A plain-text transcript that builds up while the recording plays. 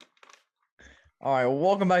All right, well,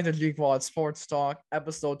 welcome back to G Quad Sports Talk,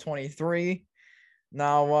 episode 23.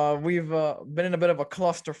 Now, we've been in a bit of a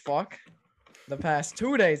clusterfuck the past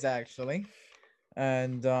 2 days, actually.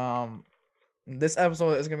 And this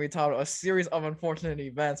episode is going to be titled A Series of Unfortunate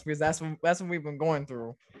Events because that's what we've been going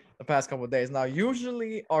through the past couple of days. Now,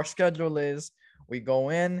 usually our schedule is we go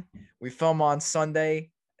in, we film on Sunday,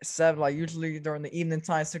 7, like usually during the evening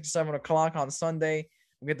time, 6 or 7 o'clock on Sunday.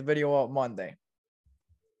 We get the video up Monday.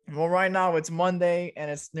 Well, right now it's Monday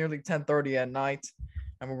and it's nearly 10:30 at night,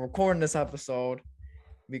 and we're recording this episode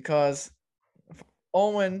because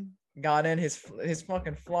Owen got in his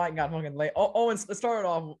fucking flight got fucking late. Owen started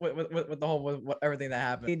off with the whole with everything that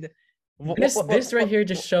happened. This right here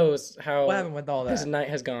just shows how what happened with all that. This night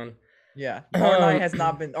has gone. Yeah, our night has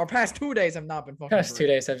not been. Our past 2 days have not been fucking. Past 2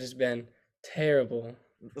 days have just been terrible.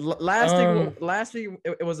 Last week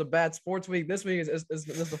it was a bad sports week. This week is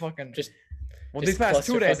the fucking just. Well, these past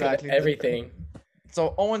 2 days actually everything.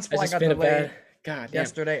 So Owen's flight got delayed. God,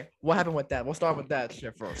 yesterday. What happened with that? We'll start with that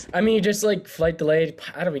shit first. I mean, just like flight delayed.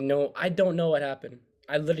 I don't even know. I don't know what happened.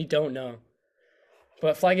 I literally don't know.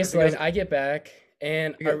 But flight gets delayed. I get back,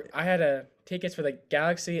 and I had tickets for the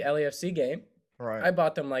Galaxy LAFC game. Right. I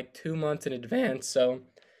bought them like 2 months in advance. So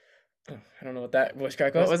I don't know what that voice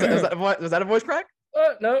crack was. Was that a voice crack?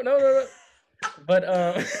 No. But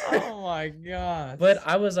oh my god. But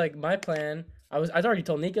I was like, my plan. I'd already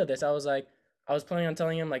told Nico this. I was planning on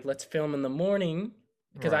telling him like, let's film in the morning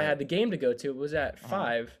because I had the game to go to. It was at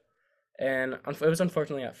 5, and it was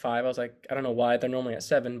unfortunately at 5. I was like, I don't know why. They're normally at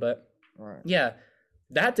 7, but yeah,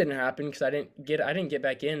 that didn't happen because I didn't get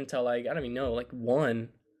back in until like I don't even know, like 1.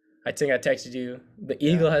 I think I texted you. The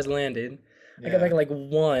Eagle has landed. I got back at like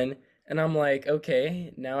 1, and I'm like,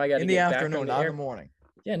 okay, now I got to get back in the afternoon, not in the morning.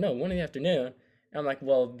 Yeah, no, 1 in the afternoon. And I'm like,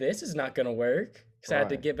 well, this is not gonna work because I had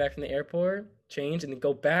to get back from the airport, change, and then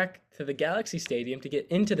go back to the Galaxy Stadium to get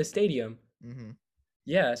into the stadium. Mm-hmm.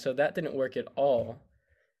 Yeah, so that didn't work at all.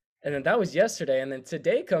 And then that was yesterday, and then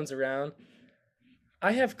today comes around.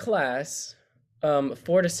 I have class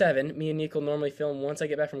 4 to 7. Me and Nico normally film once I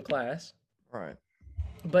get back from class. Right.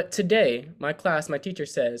 But today, my teacher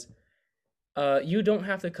says, you don't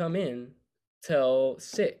have to come in till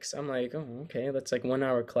 6. I'm like, oh, okay, that's like 1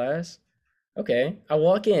 hour class. Okay, I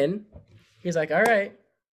walk in. He's like, all right,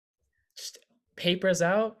 just papers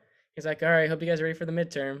out. He's like, all right, hope you guys are ready for the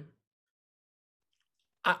midterm.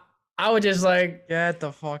 I was just like, get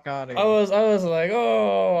the fuck out of here. I was like,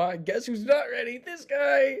 oh, I guess who's not ready? This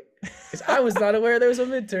guy. Because I was not aware there was a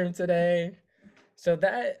midterm today. So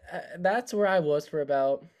that's where I was for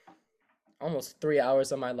about almost 3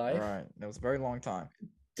 hours of my life. Right, that was a very long time.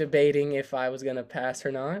 Debating if I was gonna pass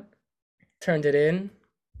or not. Turned it in.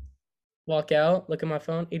 Walk out. Look at my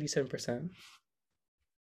phone. 87%.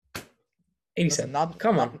 87.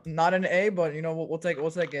 Come on. Not an A, but you know we'll take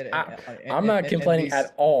it. I'm not complaining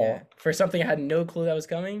at all for something I had no clue that was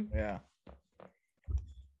coming. Yeah.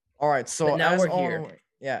 All right. So but now we're here.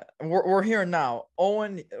 Yeah, we're here now.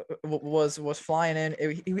 Owen was flying in.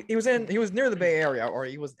 He was near the Bay Area, or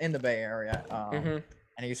he was in the Bay Area.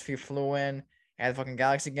 And he flew in. Had a fucking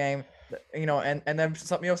Galaxy game, you know, and then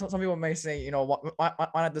some people may say, you know, why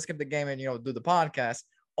not just skip the game and do the podcast?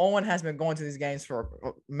 Owen has been going to these games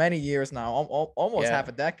for many years now, almost half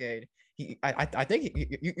a decade. I think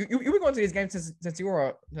you were going to these games since you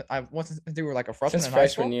were like a freshman in high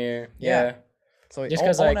school. Freshman year, yeah. So just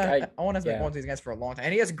because Owen has been going to these games for a long time,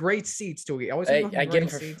 and he has great seats too. He always I get him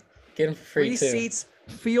for free too. Seats,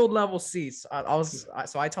 field level seats.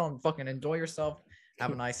 So I tell him, fucking enjoy yourself.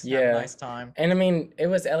 Have a nice time. And I mean, it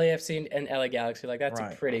was LAFC and LA Galaxy. Like that's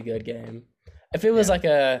a pretty good game. If it was like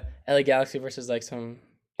a LA Galaxy versus like some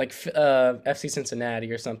like FC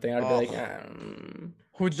Cincinnati or something, I'd be like,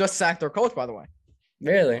 who just sacked their coach, by the way.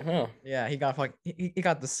 Really? Oh. Yeah, he got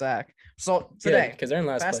the sack. So today, because they're in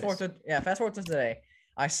last place. Fast forward to today.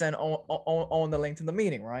 I sent Owen the link to the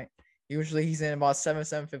meeting. Right. Usually he's in about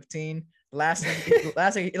 7:15. Last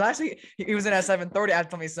week he was in at 7:30. I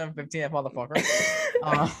told me 7:15. That motherfucker.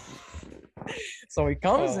 So he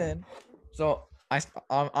comes in. So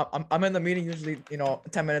I'm in the meeting usually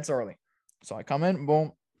 10 minutes early. So I come in,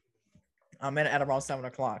 boom. I'm in at around 7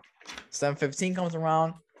 o'clock. 7:15 comes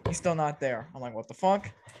around. He's still not there. I'm like, what the fuck?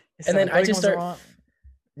 And then I just start.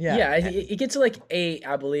 It gets to like 8,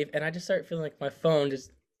 I believe, and I just start feeling like my phone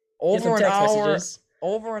just over an hour. Messages.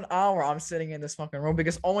 Over an hour, I'm sitting in this fucking room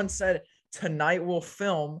because Owen said tonight we'll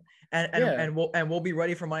film and we'll be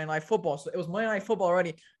ready for Monday Night Football. So it was Monday Night Football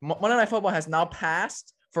already. Monday Night Football has now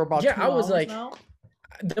passed for about 2 hours. I was like, now.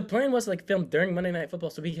 The plan was like film during Monday Night Football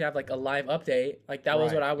so we could have like a live update. Like that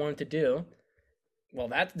was what I wanted to do. well,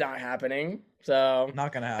 that's not happening. So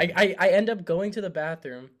Not gonna happen. I end up going to the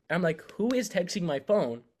bathroom. And I'm like, who is texting my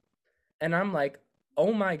phone? And I'm like,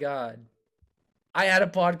 oh my God, I had a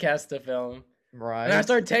podcast to film. And I Right.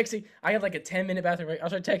 start texting. I had like a 10-minute bathroom break. I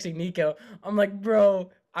start texting Nico. I'm like, bro,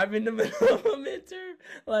 I'm in the middle of a midterm.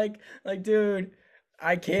 Like, dude,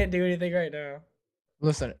 I can't do anything right now.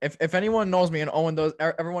 Listen, if anyone knows me and Owen does,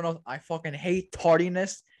 everyone knows I fucking hate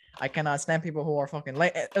tardiness. I cannot stand people who are fucking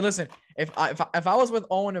late. And listen, if I was with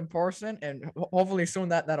Owen in person, and hopefully soon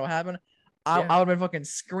that'll happen, I Yeah. would have been fucking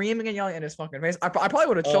screaming and yelling in his fucking face. I probably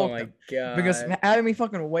would have Oh choked my him because God. having me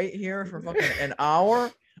fucking wait here for fucking an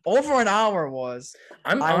hour, over an hour was.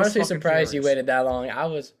 I'm I was honestly fucking surprised you furious. waited that long. I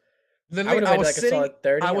Literally, would have waited like a solid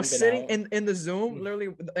 30 I and was been sitting out. in the Zoom literally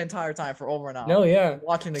the entire time for over an hour. No, yeah.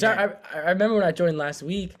 Watching the So game. I remember when I joined last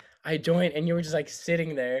week, I joined and you were just like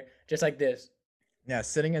sitting there, just like this. Yeah,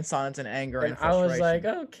 sitting in silence and anger And and I was frustration.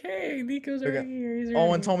 like, okay, Nico's already here. He's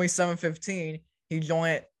Owen ready. told me 7:15. He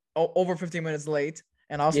joined over 15 minutes late,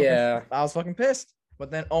 and Yeah. I was fucking pissed.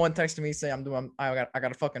 But then Owen texted me saying I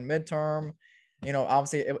got a fucking midterm. You know,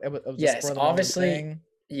 obviously it was a Yes, spur of the moment obviously. thing.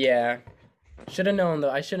 Yeah. Should have known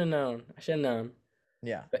though. I should have known.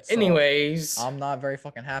 Yeah. But So anyways, I'm not very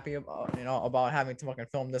fucking happy about having to fucking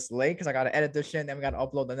film this late because I gotta edit this shit and then we gotta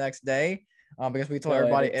upload the next day. Because we told no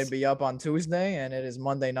everybody edits. it'd be up on Tuesday and it is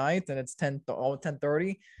Monday night and it's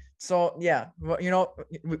 10:30. So yeah,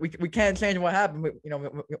 we can't change what happened.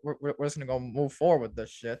 We're just gonna go move forward with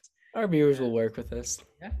this shit. Our viewers will work with this.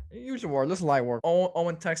 Yeah, usual work. This is light work.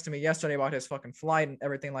 Owen texted me yesterday about his fucking flight and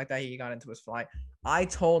everything like that. He got into his flight. I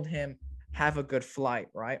told him have a good flight,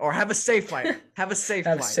 right? Or have a safe flight. Have a safe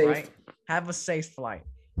flight, right? Have a safe flight.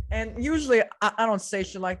 And usually I don't say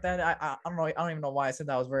shit like that. I don't know. I don't even know why I said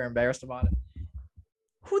that. I was very embarrassed about it.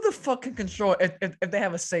 Who the fuck can control if they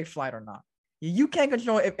have a safe flight or not? You can't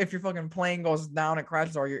control if your fucking plane goes down and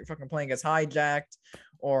crashes or your fucking plane gets hijacked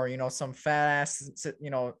or some fat ass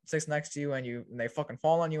sits next to you and they fucking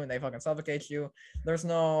fall on you and they fucking suffocate you. There's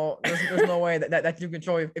no way that you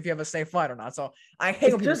control if you have a safe flight or not. So I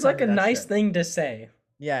hate It's just like a nice thing to say.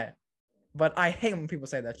 Yeah, but I hate when people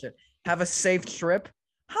say that shit. Have a safe trip.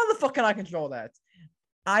 How the fuck can I control that?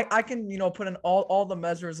 I can put in all the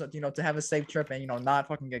measures that to have a safe trip and not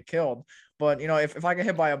fucking get killed. But if I get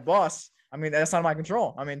hit by a bus, I mean that's not my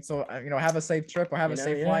control. I mean so have a safe trip or have a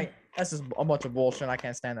safe flight. That's just a bunch of bullshit. I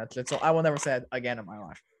can't stand that shit. So I will never say it again in my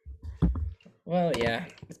life. Well, yeah,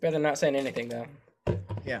 it's better than not saying anything though.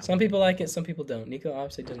 Yeah. Some people like it, some people don't. Nico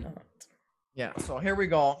obviously does not. Yeah. So here we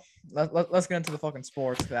go. Let's get into the fucking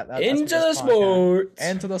sports. Into the sports.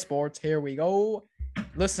 Into the sports. Here we go.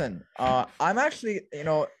 Listen, I'm actually,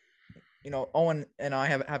 Owen and I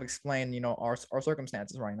have explained, our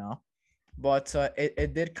circumstances right now, but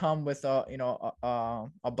it did come with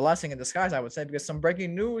a blessing in disguise, I would say, because some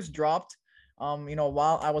breaking news dropped,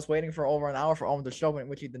 while I was waiting for over an hour for Owen to show me,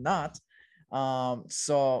 which he did not.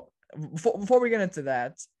 So before we get into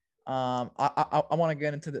that, I want to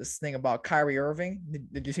get into this thing about Kyrie Irving.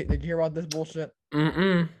 Did you hear about this bullshit?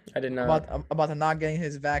 I did not. About the not getting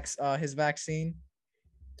his vaccine.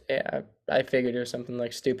 Yeah, I figured it was something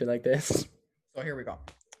like stupid like this. So here we go.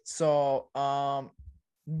 So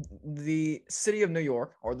the city of New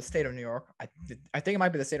York or the state of New York, I think it might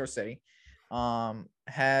be the state or city,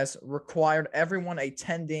 has required everyone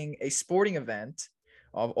attending a sporting event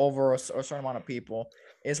of over a certain amount of people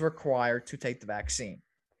is required to take the vaccine.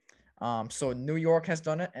 So New York has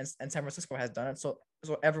done it and San Francisco has done it. So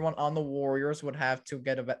everyone on the Warriors would have to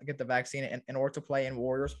get the vaccine in order to play in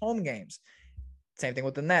Warriors home games. Same thing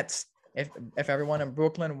with the Nets. If everyone in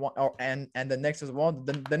Brooklyn and the Knicks as well,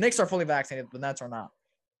 the Knicks are fully vaccinated, the Nets are not.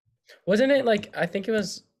 Wasn't it like I think it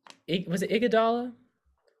was it Iguodala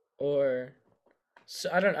or so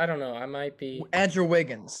I don't know. I might be Andrew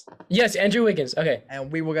Wiggins. Yes, Andrew Wiggins. Okay.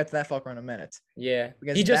 And we will get to that fucker in a minute. Yeah.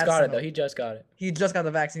 He just got it though. He just got it. He just got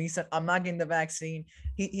the vaccine. He said, "I'm not getting the vaccine."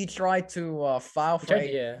 He tried to file for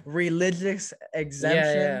a religious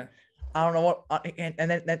exemption. Yeah. I don't know what,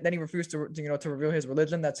 and then he refused to reveal his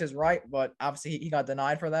religion. That's his right, but obviously he got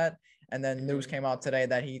denied for that. And then news came out today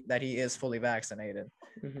that he is fully vaccinated.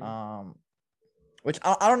 Mm-hmm. Which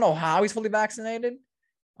I don't know how he's fully vaccinated.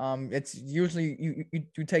 It's usually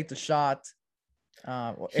you take the shot.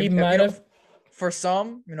 He might have for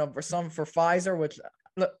some for Pfizer. Which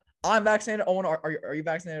look, I'm vaccinated. Owen, are you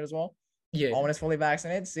vaccinated as well? Yeah. Owen is fully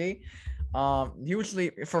vaccinated. See. Usually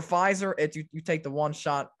for Pfizer, it's you take the one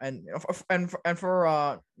shot and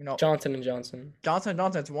for Johnson & Johnson.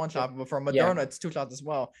 It's one shot, but for Moderna it's two shots as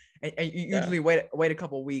well. And you usually wait a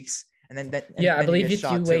couple weeks and then I believe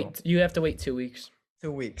you have to wait 2 weeks.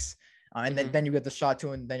 2 weeks. and then you get the shot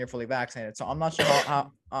too, and then you're fully vaccinated. So I'm not sure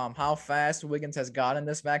how fast Wiggins has gotten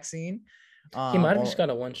this vaccine. He might have just got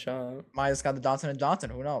a one shot. Might have just got the Johnson & Johnson.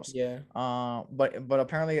 Who knows? Yeah. But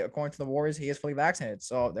apparently, according to the Warriors, he is fully vaccinated.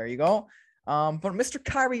 So there you go. But Mr.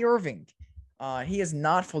 Kyrie Irving, he is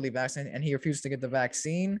not fully vaccinated, and he refuses to get the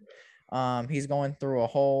vaccine. He's going through a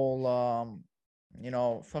whole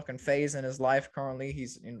fucking phase in his life currently.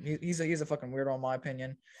 He's a fucking weirdo in my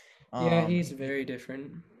opinion. Yeah, he's very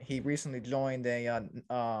different. He recently joined a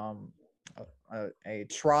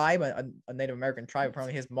tribe, a Native American tribe.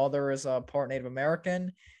 Apparently, his mother is part Native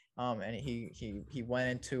American, and he went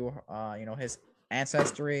into his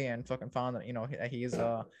ancestry and fucking found that he's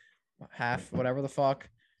half whatever the fuck.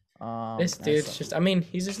 This dude's just, I mean,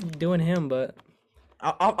 he's just doing him, but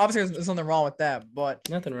obviously there's nothing wrong with that. But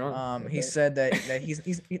nothing wrong. He said that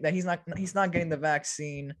he's not getting the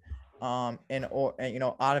vaccine. Out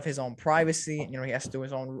of his own privacy, he has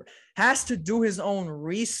to do his own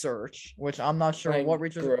research, which I'm not sure what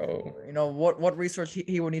research, what research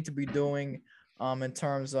he would need to be doing, in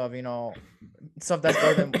terms of stuff that's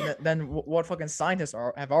better than what fucking scientists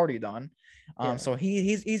have already done. So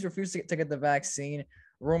he's refused to get the vaccine.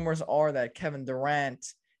 Rumors are that Kevin Durant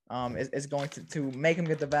is going to make him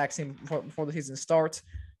get the vaccine before the season starts,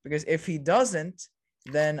 because if he doesn't,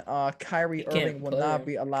 then Kyrie Irving will not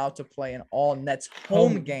be allowed to play in all Nets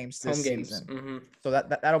home games this season. Mm-hmm. So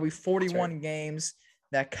that'll be 41 games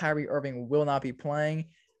that Kyrie Irving will not be playing.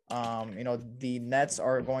 The Nets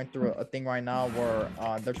are going through a thing right now where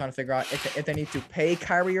they're trying to figure out if they need to pay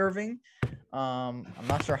Kyrie Irving. I'm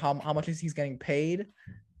not sure how much he's getting paid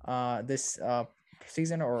this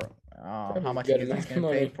season, or how much he's getting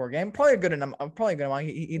paid per game. Probably a good amount.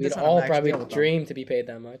 He did sign a max deal. We'd all probably dream to be paid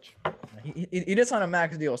that much. He did sign a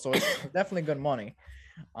max deal, so it's definitely good money.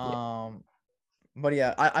 But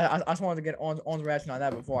yeah, I just wanted to get Owen's reaction on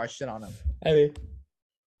that before I shit on him. I mean,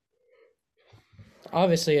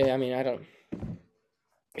 obviously, I don't.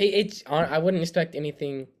 I wouldn't expect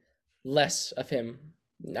anything less of him.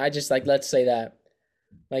 I just let's say that,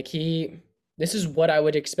 this is what I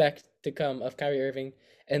would expect to come of Kyrie Irving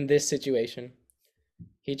in this situation.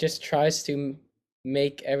 He just tries to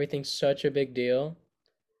make everything such a big deal.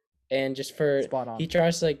 And just he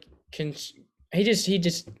tries to he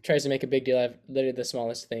just tries to make a big deal out of literally the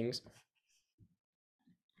smallest things.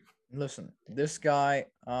 Listen, this guy,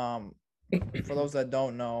 for those that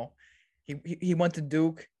don't know, he went to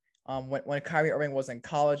Duke. When Kyrie Irving was in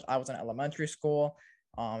college, I was in elementary school.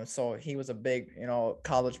 So he was a big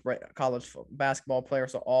college basketball player.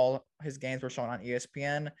 So all his games were shown on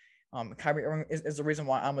ESPN. Kyrie Irving is the reason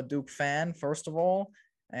why I'm a Duke fan, first of all.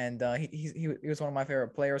 And he was one of my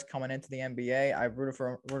favorite players coming into the NBA. I rooted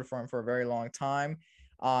for him for a very long time.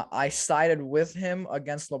 I sided with him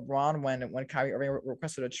against LeBron when Kyrie Irving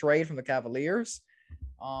requested a trade from the Cavaliers.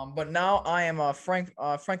 But now I am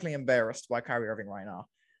frankly embarrassed by Kyrie Irving right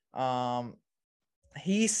now.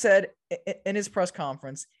 He said in his press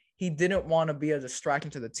conference he didn't want to be a distraction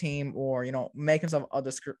to the team, or make himself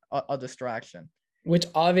a distraction. Which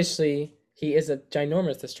obviously he is a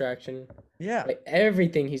ginormous distraction. Yeah.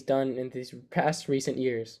 Everything he's done in these past recent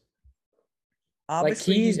years.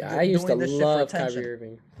 Obviously, I used to love Kyrie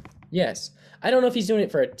Irving. Yes. I don't know if he's doing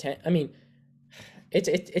it for attention. I mean,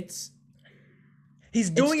 it's he's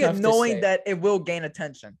doing it knowing that it will gain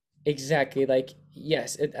attention. Exactly.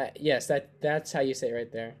 Yes, that's how you say it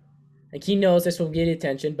right there. He knows this will get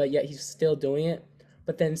attention, but yet he's still doing it.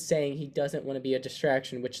 But then saying he doesn't want to be a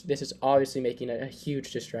distraction, which this is obviously making a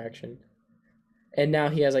huge distraction. And now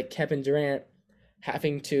he has Kevin Durant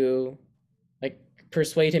having to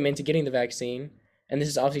persuade him into getting the vaccine, and this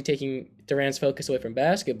is obviously taking Durant's focus away from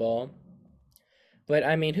basketball. But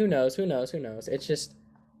I mean, who knows?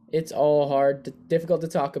 It's all difficult to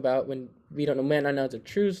talk about when we don't know. Man, I know it's a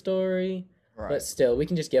true story, right. But still, we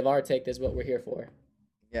can just give our take. This is what we're here for.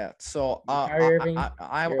 Yeah. So Irving,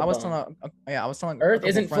 I was telling Earth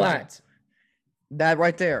isn't flat. That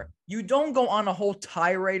right there. You don't go on a whole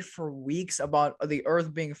tirade for weeks about the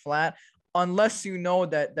Earth being flat unless you know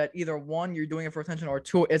that either one, you're doing it for attention, or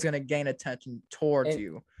two, it's gonna gain attention towards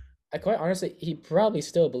you. I quite honestly, he probably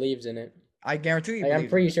still believes in it. I guarantee you. I'm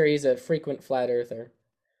pretty sure he's a frequent flat earther,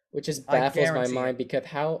 which just baffles my mind because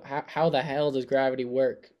how the hell does gravity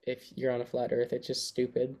work if you're on a flat Earth? It's just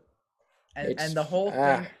stupid. And the whole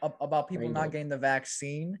thing about people not getting the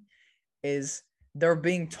vaccine is they're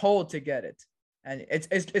being told to get it. And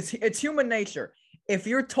it's human nature. If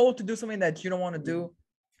you're told to do something that you don't want to do,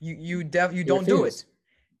 you don't do it.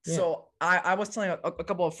 Yeah. So I was telling a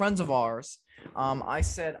couple of friends of ours, I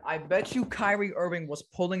said, I bet you Kyrie Irving was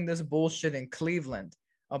pulling this bullshit in Cleveland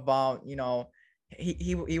about,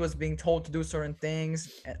 he was being told to do certain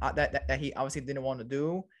things and, that he obviously didn't want to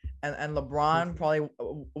do, and LeBron probably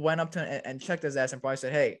went up to him and checked his ass and probably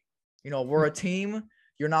said, hey, we're a team.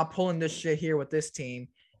 You're not pulling this shit here with this team.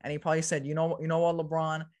 And he probably said, you know what,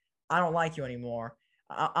 LeBron, I don't like you anymore.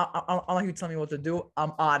 I don't like you telling me what to do.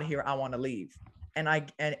 I'm out of here. I want to leave.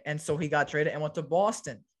 And so he got traded and went to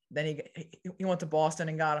Boston. Then he went to Boston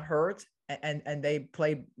and got hurt, and they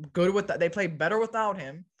played good with that. They played better without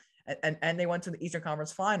him, and they went to the Eastern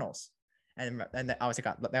Conference Finals, and they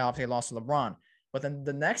obviously lost to LeBron. But then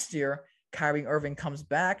the next year, Kyrie Irving comes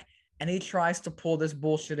back and he tries to pull this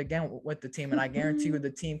bullshit again with the team, and I guarantee you the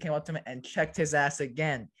team came up to him and checked his ass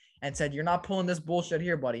again and said, "You're not pulling this bullshit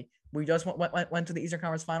here, buddy. We just went to the Eastern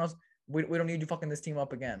Conference Finals. We don't need you fucking this team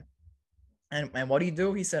up again." And what did he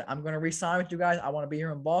do? He said, "I'm going to re-sign with you guys. I want to be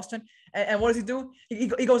here in Boston." And what does he do? He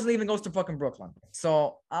goes to leave and goes to fucking Brooklyn.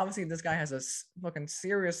 So obviously this guy has a fucking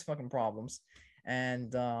serious fucking problems.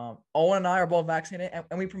 And Owen and I are both vaccinated,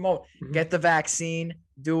 and we promote get the vaccine,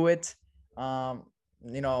 do it.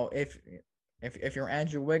 If you're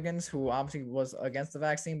Andrew Wiggins, who obviously was against the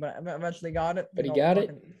vaccine but eventually got it, but he got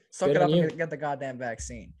it. Suck it up and get the goddamn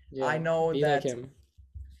vaccine. Yeah, I know that like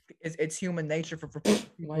it's human nature for people.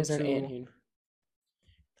 Why is there an ant here?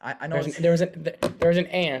 I know there was an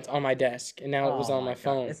ant on my desk, and now it was on my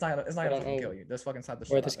phone. It's not gonna kill you. This fucking side the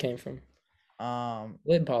where this came from.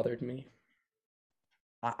 It bothered me.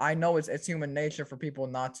 I know it's human nature for people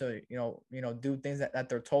not to do things that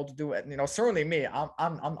they're told to do. And certainly me,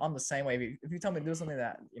 I'm the same way. If you tell me to do something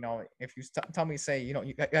that if you tell me say you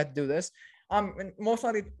have to do this, most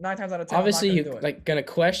likely 9 times out of 10 obviously you're gonna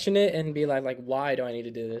question it and be like why do I need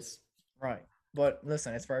to do this? Right. But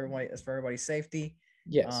listen, it's for everybody. It's for everybody's safety.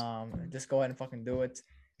 Yes. Just go ahead and fucking do it.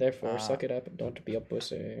 Therefore, suck it up and don't be a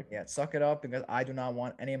pussy. Yeah, suck it up, because I do not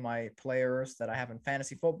want any of my players that I have in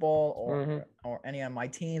fantasy football or any of my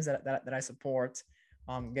teams that I support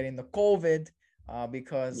getting the COVID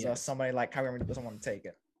because somebody like Kyrie Irving doesn't want to take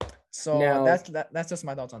it. So now, that's just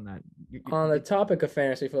my thoughts on that. On the topic of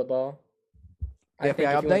fantasy football, I think if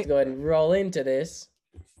update? you want to go ahead and roll into this,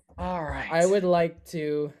 all right. I would like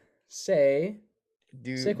to say,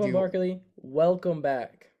 Saquon Barkley, welcome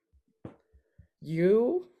back.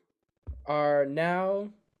 You are now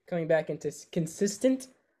coming back into consistent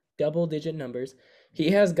double-digit numbers.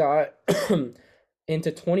 He has got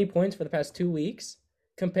into 20 points for the past 2 weeks,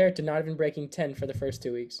 compared to not even breaking 10 for the first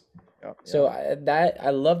 2 weeks. Yep. So I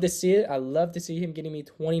love to see it. I love to see him getting me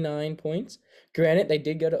 29 points. Granted, they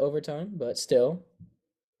did go to overtime, but still,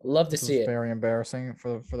 love to see it. Very embarrassing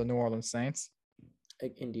for the New Orleans Saints.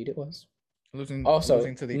 Indeed, it was. Losing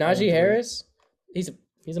to the Najee Harris, he's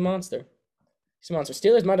a monster. He's a monster.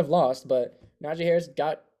 Steelers might have lost, but Najee Harris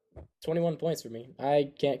got 21 points for me.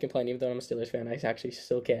 I can't complain, even though I'm a Steelers fan. I actually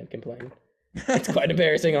still can't complain. It's quite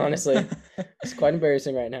embarrassing, honestly. It's quite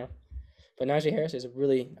embarrassing right now. But Najee Harris is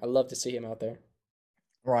I love to see him out there.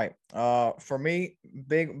 Right. For me,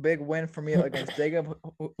 big win for me against Jacob,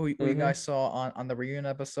 who you guys saw on the reunion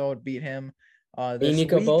episode. Beat him. Me and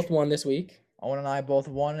Nico both won this week. Owen and I both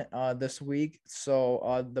won this week.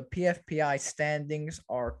 So the PFPI standings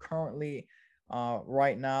are currently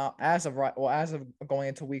right now, as of going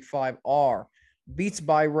into week 5, are Beats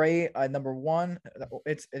by Ray number 1.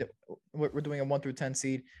 We're doing a 1 through 10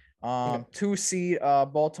 seed. 2 seed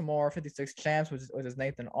Baltimore 56 champs, which is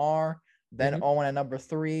Nathan R. Then Owen at number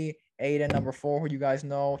 3, Aiden number 4, who you guys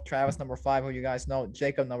know, Travis number 5, who you guys know,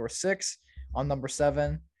 Jacob number 6. On number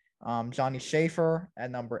 7, Johnny Schaefer at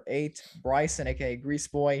number 8, Bryson aka Grease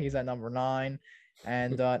Boy, he's at number 9.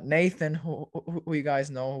 And Nathan, who you guys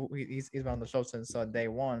know, he's been on the show since day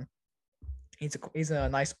 1. He's a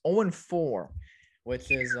nice 0-4,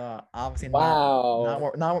 which is obviously not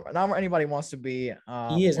where anybody wants to be.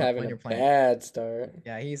 He is having a bad start.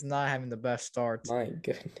 Yeah, he's not having the best start. My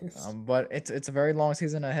goodness. But it's a very long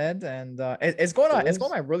season ahead, and it's going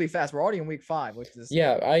by really fast. We're already in week 5, which is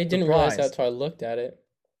I didn't realize that until I looked at it.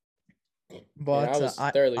 But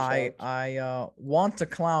I want to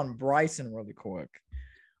clown Bryson really quick.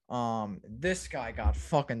 This guy got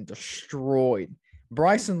fucking destroyed.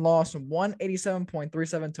 Bryson lost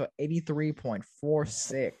 187.37 to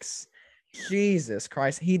 83.46. Jesus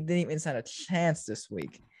Christ, he didn't even stand a chance this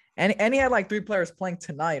week. And he had like 3 players playing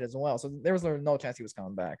tonight as well, so there was no chance he was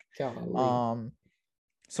coming back. Golly.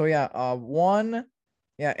 So yeah, one,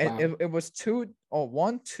 yeah, it was 2,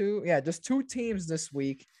 1, 2, yeah, just 2 teams this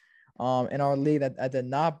week. In our league that did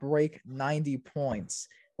not break 90 points,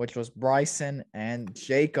 which was Bryson and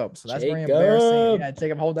Jacob. So that's very embarrassing. Yeah,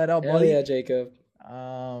 Jacob, hold that up, buddy. Yeah, Jacob.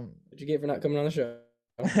 What'd you get for not coming on the show?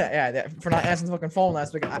 Yeah, for not answering the fucking phone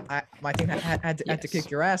last week. My team had to kick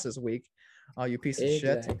your ass this week. You piece of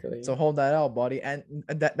shit. Exactly. So hold that out, buddy. And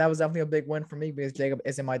that was definitely a big win for me because Jacob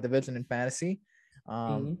is in my division in fantasy.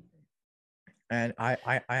 Mhm. And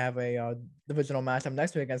I have a divisional matchup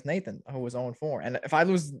next week against Nathan, who was 0-4. And if I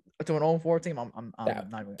lose to an 0-4 team, I'm That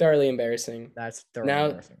not even. thoroughly embarrassing. That's thoroughly Now,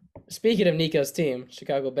 embarrassing. speaking of Nico's team,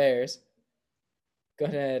 Chicago Bears, go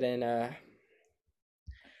ahead and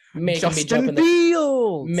Justin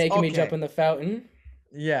Fields. making me jump Okay. in the fountain.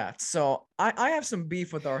 Yeah, so I have some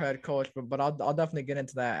beef with our head coach, but I'll definitely get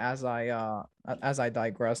into that as I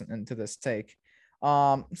digress into this take.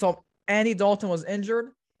 So Andy Dalton was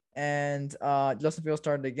injured, and Justin Fields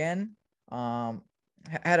started again.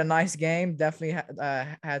 Had a nice game. Definitely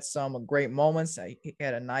had some great moments. He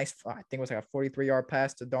had a nice, I think it was like a 43-yard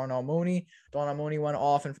pass to Darnell Mooney. Darnell Mooney went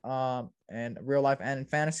off in real life and in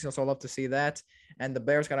fantasy, so I love to see that. And the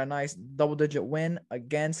Bears got a nice double-digit win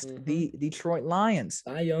against the Detroit Lions,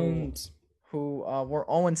 Lions. who were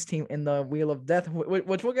Owen's team in the Wheel of Death,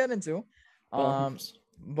 which we'll get into.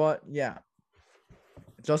 But yeah,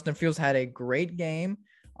 Justin Fields had a great game.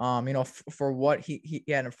 For what he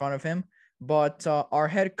had in front of him. But our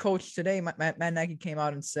head coach today, Matt Nagy, came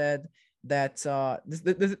out and said that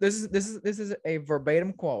this is a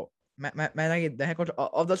verbatim quote. Matt Nagy, the head coach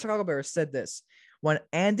of the Chicago Bears, said this: "When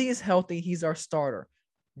Andy is healthy, he's our starter.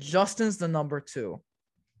 Justin's the number 2.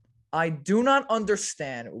 I do not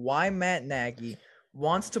understand why Matt Nagy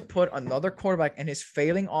wants to put another quarterback in his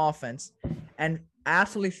failing offense and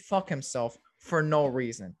absolutely fuck himself for no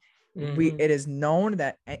reason." It is known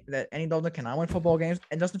that Andy Dalton cannot win football games,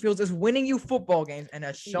 and Justin Fields is winning you football games and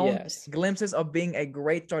has shown glimpses of being a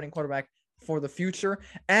great starting quarterback for the future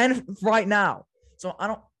and right now. So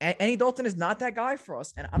Andy Dalton is not that guy for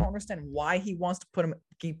us, and I don't understand why he wants to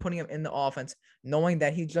keep putting him in the offense, knowing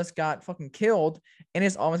that he just got fucking killed in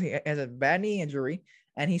his offense. He has a bad knee injury,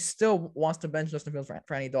 and he still wants to bench Justin Fields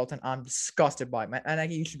for Andy Dalton. I'm disgusted by it, man.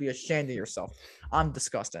 And you should be ashamed of yourself. I'm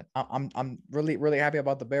disgusted. I'm really, really happy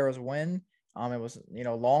about the Bears win. It was,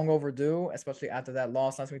 long overdue, especially after that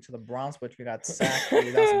loss last week to the Browns, which we got sacked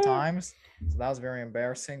 80,000 times. So that was very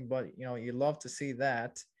embarrassing, but you love to see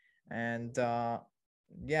that. And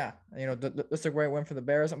yeah, it's a great win for the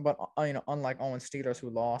Bears, but unlike Owen Steelers, who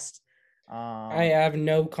lost. I have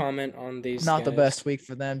no comment on these. Not guys. the best week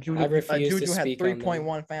for them. I refuse Juju to had speak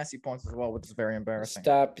 3.1 fantasy points as well, which is very embarrassing.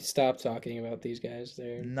 Stop talking about these guys.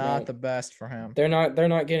 They're not the best for him. They're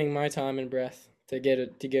not getting my time and breath to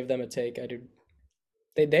give them a take. I do.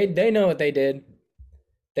 They know what they did.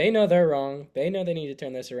 They know they're wrong. They know they need to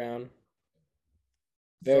turn this around.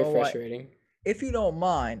 Very frustrating. If you don't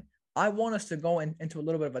mind, I want us to go into a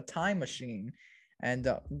little bit of a time machine and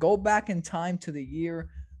go back in time to the year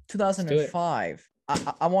 2005.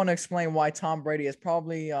 I want to explain why Tom Brady is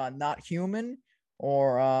probably not human,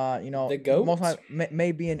 or the GOAT? most likely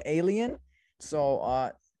may be an alien.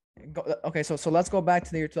 So so let's go back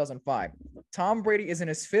to the year 2005. Tom Brady is in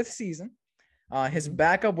his 5th season. His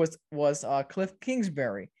backup was Cliff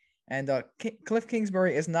Kingsbury, and Cliff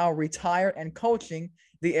Kingsbury is now retired and coaching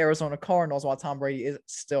the Arizona Cardinals while Tom Brady is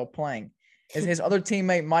still playing. His other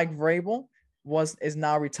teammate Mike Vrabel is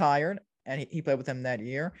now retired, and he played with him that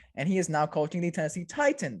year, and he is now coaching the Tennessee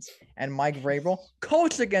Titans. And Mike Vrabel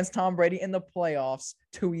coached against Tom Brady in the playoffs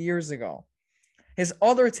 2 years ago. His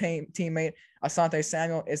other teammate Asante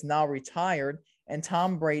Samuel is now retired, and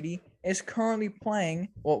Tom Brady is currently playing.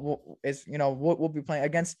 Will be playing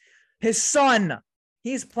against his son.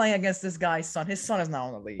 He's playing against this guy's son. His son is now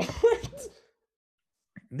in the league.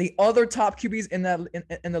 The other top QBs in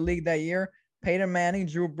the league that year, Peyton Manning,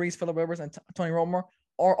 Drew Brees, Phillip Rivers, and Tony Romo,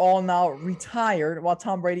 are all now retired while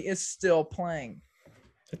Tom Brady is still playing.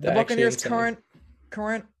 The Buccaneers' current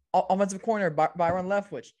offensive coordinator, Byron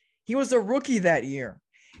Leftwich, he was a rookie that year.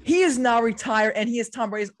 He is now retired, and he is Tom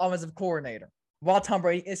Brady's offensive coordinator while Tom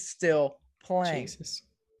Brady is still playing. Jesus.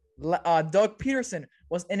 Doug Peterson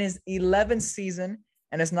was in his 11th season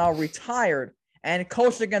and is now retired and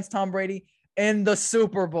coached against Tom Brady in the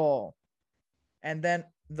Super Bowl. And then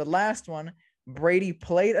the last one, Brady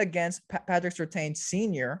played against Patrick Surtain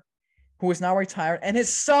Sr., who is now retired, and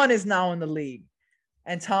his son is now in the league.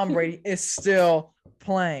 And Tom Brady is still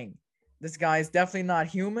playing. This guy is definitely not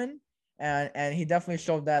human, and he definitely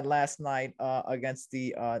showed that last night against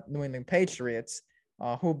the New England Patriots,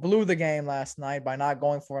 who blew the game last night by not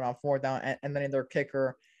going for it on 4th down and letting their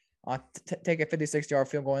kicker take a 56-yard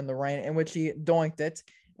field goal in the rain, in which he doinked it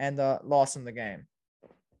and lost in the game.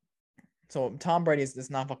 So Tom Brady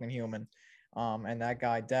is not fucking human. And that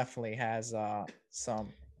guy definitely has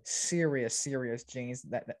some serious genes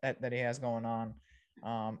that he has going on.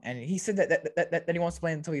 And he said that he wants to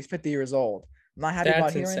play until he's 50 years old. I'm not happy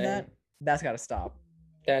about hearing that. That's got to stop.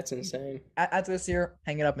 That's insane. After this year,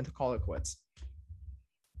 hang it up and call it quits.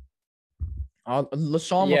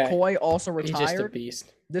 LaShawn Yeah, McCoy also he's just a retired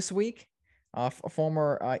beast. this week. A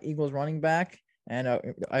former Eagles running back. And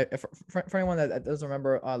for anyone that doesn't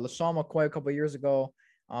remember, LaShawn McCoy a couple of years ago,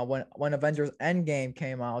 when Avengers Endgame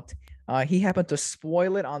came out, he happened to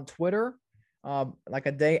spoil it on Twitter, like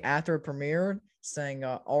a day after it premiered, saying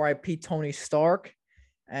 "R.I.P. Tony Stark,"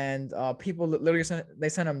 and people literally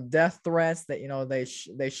sent him death threats. That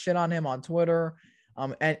they shit on him on Twitter,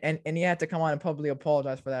 and he had to come out and publicly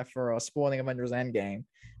apologize for that, for spoiling Avengers Endgame,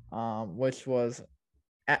 which was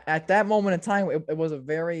at that moment in time, it was a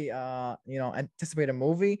very anticipated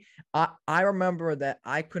movie. I remember that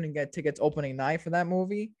I couldn't get tickets opening night for that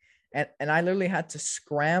movie, and I literally had to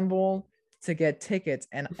scramble to get tickets,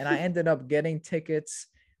 and I ended up getting tickets.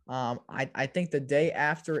 I think the day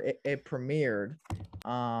after it premiered,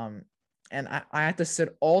 and I had to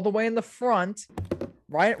sit all the way in the front,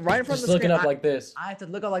 right in front of Just the looking screen. up like this. I had to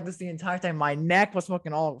look up like this the entire time. My neck was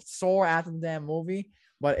fucking all sore after the damn movie,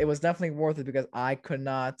 but it was definitely worth it because I could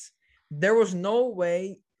not. There was no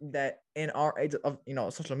way that in our age of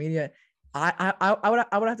social media, I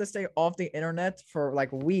would have to stay off the internet for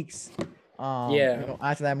like weeks. Yeah.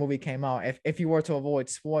 After that movie came out, if you were to avoid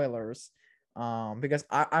spoilers, because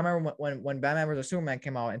I remember when Batman vs Superman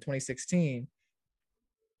came out in 2016.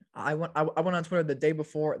 I went on Twitter the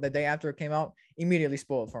day after it came out, immediately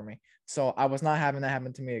spoiled for me. So I was not having that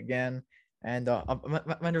happen to me again. And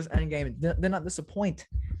Avengers Endgame did not disappoint,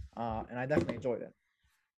 and I definitely enjoyed it.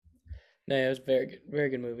 No, it was very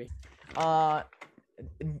good movie.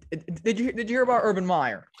 Did you hear about Urban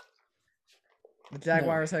Meyer, the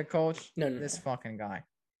Jaguars head coach? No. This fucking guy.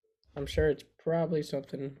 I'm sure it's probably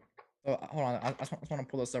something. Hold on, I just want to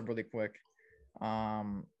pull this up really quick.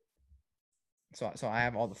 So I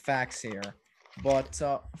have all the facts here, but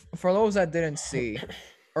for those that didn't see,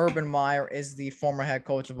 Urban Meyer is the former head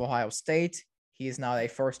coach of Ohio State. He is now a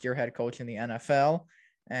first-year head coach in the NFL,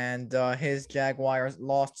 and his Jaguars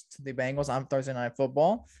lost to the Bengals on Thursday Night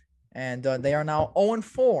Football, and they are now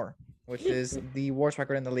 0-4, which is the worst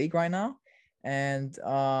record in the league right now. And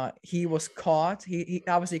he was caught. He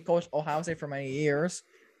obviously coached Ohio State for many years,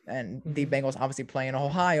 and the Bengals obviously play in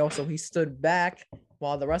Ohio, so he stood back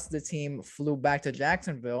while the rest of the team flew back to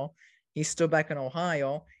Jacksonville. He stood back in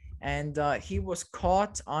Ohio, and he was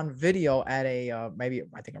caught on video at maybe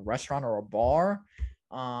I think a restaurant or a bar,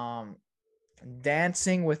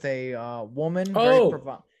 dancing with a woman.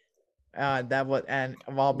 Oh, That was, and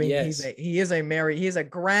while being yes. he is a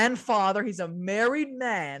grandfather. He's a married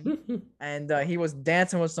man, and he was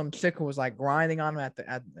dancing with some chick who was like grinding on him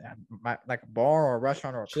at like a bar or a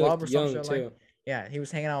restaurant or a She club looked or some young shit like. too. Yeah, he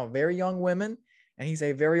was hanging out with very young women, and he's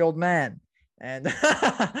a very old man. And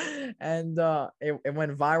and it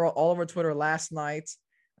went viral all over Twitter last night,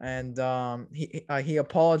 and he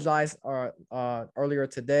apologized earlier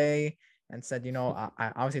today and said,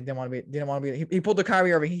 I obviously didn't want to be. He pulled the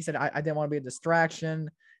Kyrie Irving. He said, I didn't want to be a distraction.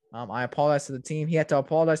 I apologize to the team. He had to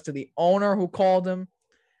apologize to the owner who called him,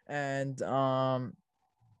 and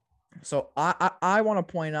so I want to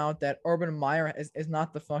point out that Urban Meyer is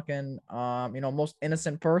not the fucking most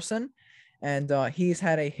innocent person, and he's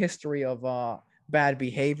had a history of bad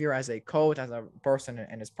behavior as a coach, as a person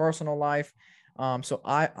in his personal life. So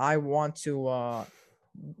I want to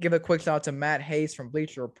give a quick shout out to Matt Hayes from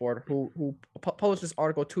Bleacher Report, who published this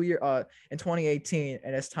article in 2018,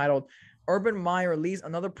 and it's titled "Urban Meyer leaves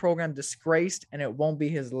another program disgraced, and it won't be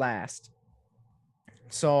his last."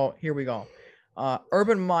 So here we go.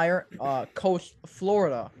 Urban Meyer coached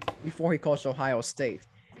Florida before he coached Ohio State,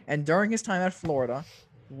 and during his time at Florida,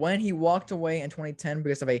 when he walked away in 2010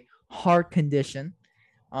 because of a heart condition,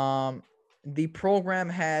 the program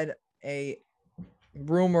had a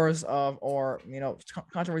rumors of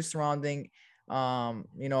controversy surrounding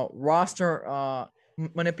roster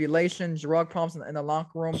manipulation, drug problems in the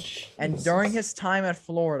locker room. And during his time at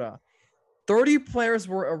Florida, 30 players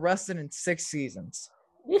were arrested in 6 seasons.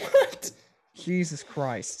 What? Jesus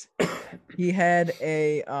Christ. He had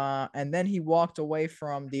and then he walked away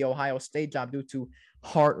from the Ohio State job due to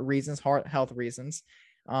heart health reasons.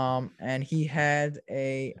 And he had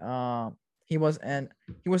he was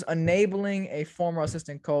enabling a former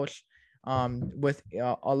assistant coach with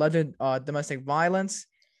alleged domestic violence,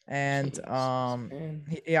 and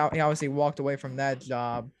he obviously walked away from that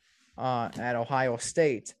job at Ohio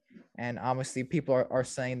State. And obviously people are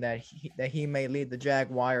saying that he may lead the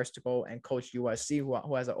Jaguars to go and coach USC,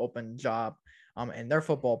 who has an open job in their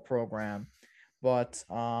football program. But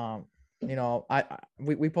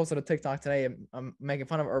we posted a TikTok today making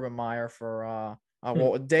fun of Urban Meyer for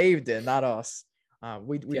well, Dave did, not us,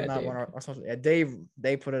 We do Yeah, not Dave. run our social. Yeah,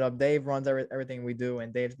 Dave put it up. Dave runs everything we do,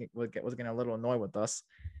 and Dave was getting a little annoyed with us,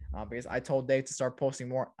 because I told Dave to start posting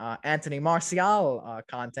more Anthony Martial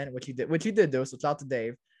content, which he did do. So shout out to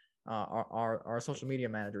Dave, our social media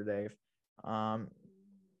manager, Dave.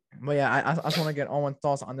 But yeah, I just want to get Owen's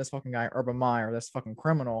thoughts on this fucking guy, Urban Meyer, this fucking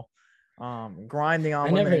criminal, grinding on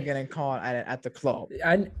I women never. and getting caught at the club.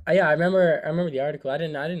 Yeah, I remember the article. I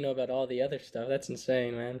didn't know about all the other stuff. That's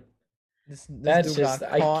insane, man. This That's dude just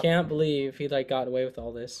got I caught can't believe he like got away with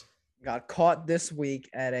all this. this week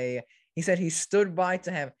at a. He said he stood by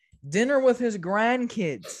to have dinner with his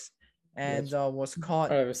grandkids, and Which was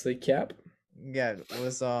caught. obviously cap. Yeah,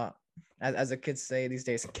 was as the kids say these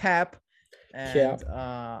days, cap, and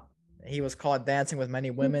Cap. he was caught dancing with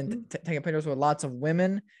many women, taking pictures with lots of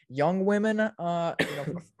women, young women.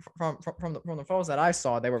 From the photos that I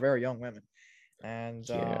saw, they were very young women, and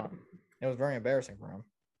Yeah, it was very embarrassing for him.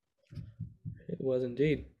 it was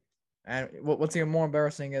indeed. And what's even more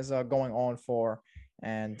embarrassing is going on for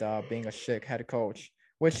and being a shit head coach,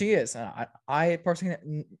 which he is. I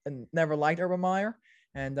personally never liked Urban Meyer,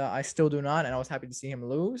 and I still do not. And I was happy to see him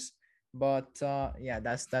lose. But yeah,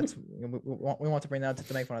 that's we want to bring that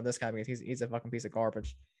to make fun of this guy because he's a fucking piece of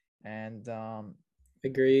garbage. And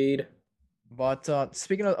Agreed. but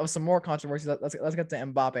speaking of some more controversies, let's get to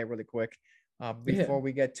Mbappe really quick. Before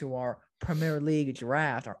we get to our Premier League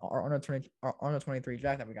draft, our under 23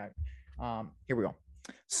 draft that we got. Here we go.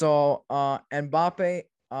 So Mbappe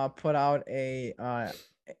put out a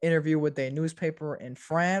interview with a newspaper in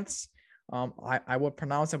France. I would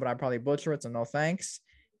pronounce it, but I probably butcher it, so no thanks.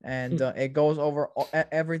 And it goes over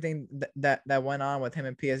everything that went on with him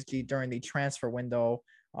and PSG during the transfer window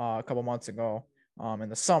a couple months ago in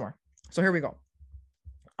the summer. So here we go.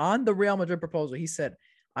 On the Real Madrid proposal, he said,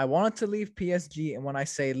 I wanted to leave PSG, and when I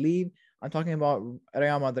say leave, I'm talking about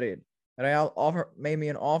Real Madrid. Real made me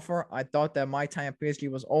an offer. I thought that my time at PSG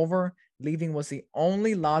was over. Leaving was the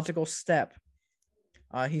only logical step.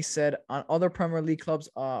 He said on other Premier League clubs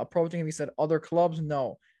approaching him, he said, other clubs,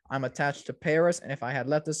 no. I'm attached to Paris, and if I had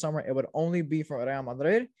left this summer, it would only be for Real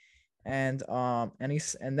Madrid. And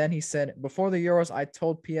then he said, before the Euros, I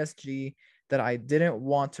told PSG that I didn't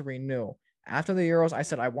want to renew. After the Euros, I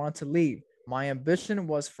said I wanted to leave. My ambition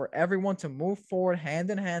was for everyone to move forward hand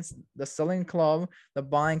in hand, the selling club, the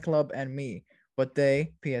buying club, and me. But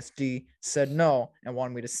they, PSG, said no and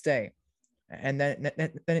wanted me to stay. And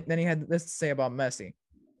then he had this to say about Messi.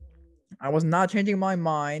 I was not changing my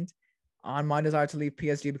mind on my desire to leave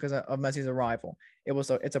PSG because of Messi's arrival.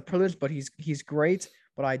 It's a privilege, but he's great.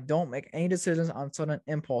 But I don't make any decisions on sudden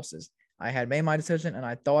impulses. I had made my decision and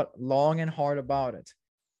I thought long and hard about it.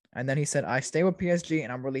 And then he said, I stay with PSG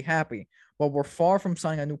and I'm really happy. But we're far from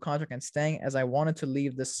signing a new contract and staying as I wanted to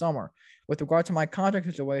leave this summer. With regard to my contract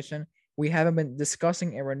situation, we haven't been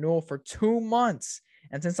discussing a renewal for 2 months.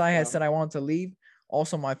 And since I had said I wanted to leave,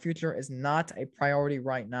 also my future is not a priority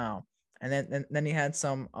right now. And then he had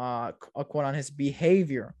some a quote on his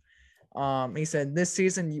behavior. He said, this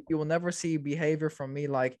season, you will never see behavior from me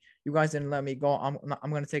like you guys didn't let me go. I'm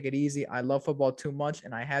going to take it easy. I love football too much,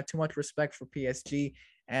 and I have too much respect for PSG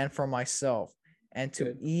and for myself. And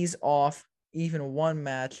to ease off even one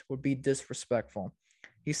match would be disrespectful.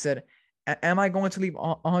 He said, am I going to leave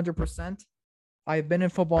 100%? I've been in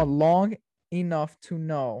football long enough to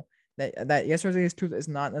know that yesterday's truth is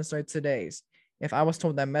not necessarily today's. If I was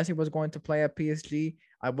told that Messi was going to play at PSG,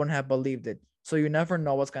 I wouldn't have believed it. So you never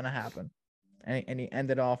know what's going to happen. And he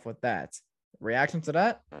ended off with that. Reaction to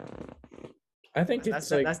that? I think that's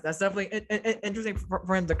definitely interesting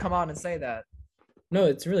for him to come out and say that. No,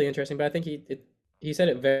 it's really interesting, but I think he said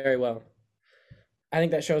it very well. I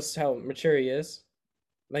think that shows how mature he is.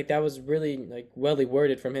 Like that was really like well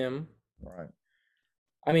worded from him. Right.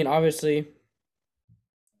 I mean, obviously,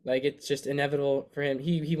 like it's just inevitable for him.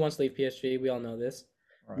 He wants to leave PSG. We all know this.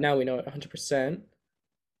 Right. Now we know it 100%.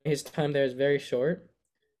 His time there is very short.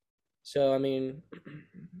 So I mean,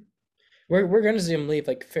 we're gonna see him leave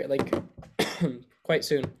like quite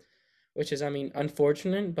soon, which is I mean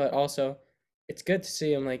unfortunate, but also it's good to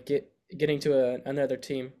see him like getting to another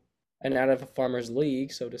team and out of a farmers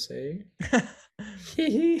league, so to say.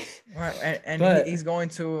 Right, and he's going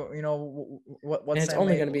to what? And it's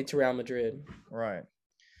only going to be to Real Madrid, right?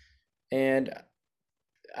 And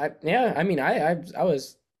I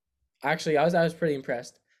was pretty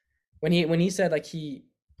impressed when he said like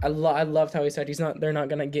I loved how he said they're not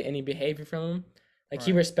going to get any behavior from him, like right.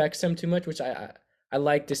 He respects him too much, which I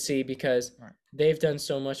like to see because right. They've done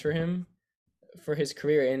so much for him for his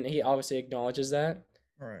career, and he obviously acknowledges that.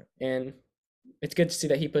 Right. And it's good to see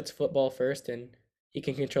that he puts football first and he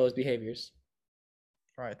can control his behaviors.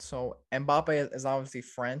 Right. So Mbappe is obviously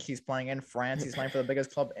French. He's playing in France. He's playing for the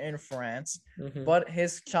biggest club in France. But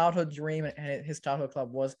his childhood dream and his childhood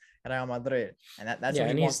club was Real Madrid, and that's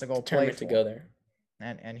what he wants to go play for. To go there.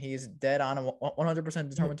 And he's dead on 100%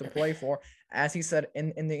 determined to play for, as he said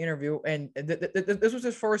in the interview. And this was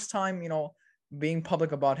his first time, being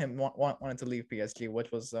public about him wanting to leave PSG,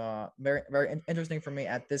 which was very, very interesting for me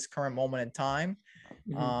at this current moment in time.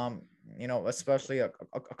 Especially a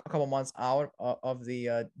couple months out of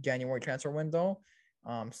the January transfer window.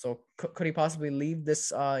 So could he possibly leave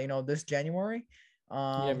this this January?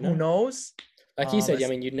 Who knows? Like he said, I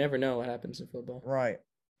mean, you'd never know what happens in football. Right.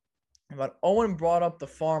 But Owen brought up the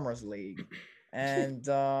Farmers League, and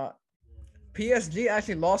PSG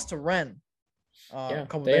actually lost to Rennes a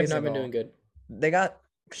couple days ago. They have not been doing good. They got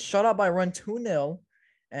shut out by Rennes 2-0,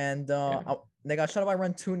 and they got shut out by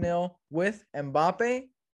Rennes 2-0 with Mbappe,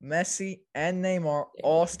 Messi, and Neymar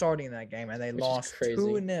all starting that game, and they lost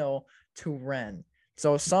 2-0 to Rennes.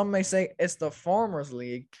 So some may say it's the Farmers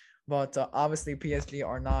League, but obviously PSG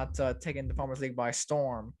are not taking the Farmers League by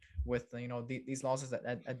storm with these losses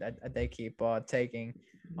that they keep taking.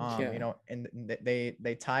 And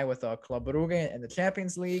they tie with Club Brugge in the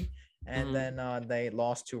Champions League, and then they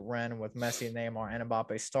lost to Rennes with Messi, Neymar, and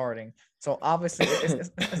Mbappe starting. So obviously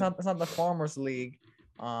it's not the Farmers League,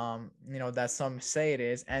 that some say it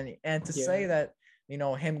is, and to say that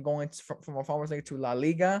him going from a Farmers League to La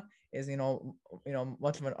Liga is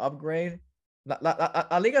much of an upgrade.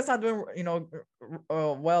 La Liga's not doing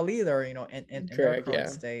well either, in their current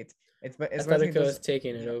state. It's Atletico is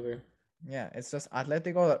taking it over. Yeah, it's just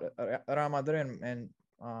Atletico, Real Madrid, and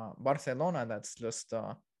Barcelona. That's just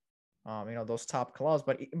those top clubs.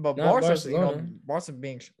 But Barca, Barca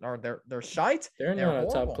being they're shite. They're not a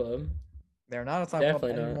top club. They're not a top club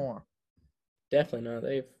anymore. Definitely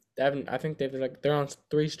not. I think they're on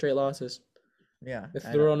 3 straight losses. Yeah, with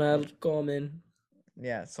Ronald Koeman.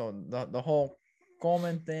 Yeah, so the whole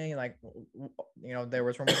Koeman thing, there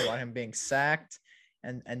was rumors about him being sacked,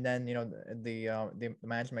 and then the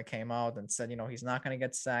management came out and said he's not gonna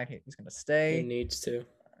get sacked. He's gonna stay. He needs to.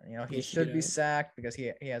 He should be sacked because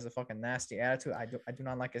he has a fucking nasty attitude. I do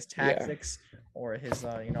not like his tactics or his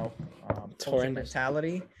coaching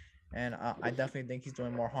mentality, and I definitely think he's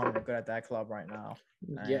doing more harm than good at that club right now.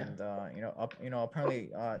 And apparently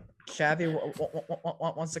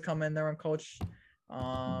Xavi wants to come in there and coach.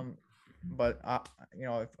 But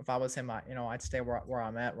if I was him, I'd stay where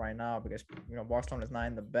I'm at right now, because Barcelona is not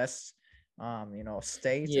in the best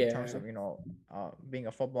state in terms of being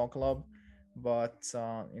a football club. But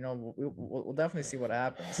we'll definitely see what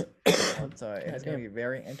happens. But it's going to be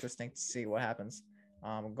very interesting to see what happens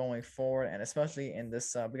going forward, and especially in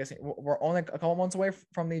this because we're only a couple months away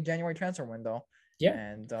from the January transfer window. Yeah,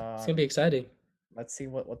 and it's gonna be exciting. Let's see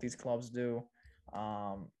what these clubs do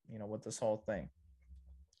with this whole thing.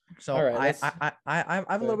 So I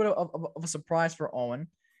have a little bit of a surprise for Owen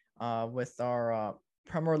with our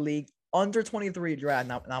Premier League under-23 draft.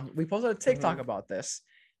 Now we posted a TikTok about this,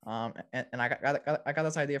 and I got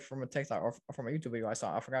this idea from a TikTok or from a YouTube video I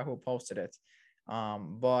saw. I forgot who posted it,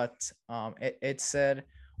 but it said,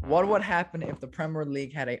 what would happen if the Premier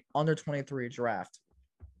League had a under-23 draft?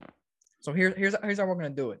 So here's how we're gonna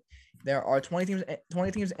do it. There are 20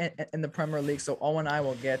 teams in the Premier League, so Owen and I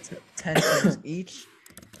will get 10 teams each.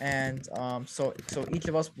 And so each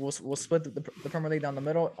of us will split the Premier League down the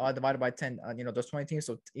middle, divided by 10. There's 20 teams,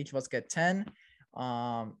 so each of us get 10.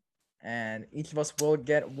 And each of us will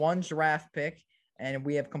get 1 draft pick, and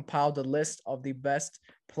we have compiled the list of the best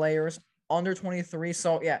players under 23.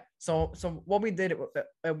 So yeah, so what we did,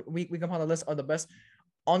 we compiled a list of the best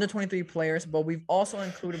under 23 players, but we've also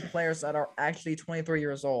included players that are actually 23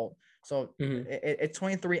 years old. So it's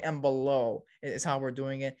 23 and below is how we're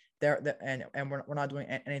doing it. And we're not doing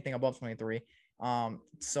anything above 23.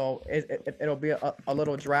 So it'll be a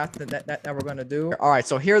little draft that we're gonna do. All right,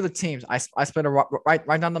 so here are the teams. I split it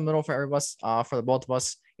right down the middle for every us. For the both of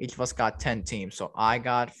us, each of us got 10 teams. So I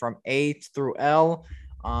got from A through L: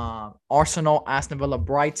 Arsenal, Aston Villa,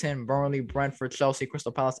 Brighton, Burnley, Brentford, Chelsea,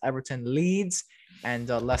 Crystal Palace, Everton, Leeds, and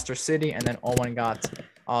Leicester City. And then Owen got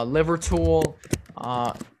Liverpool,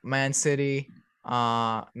 Man City,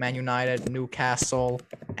 Man United, Newcastle,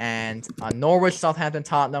 and Norwich, Southampton,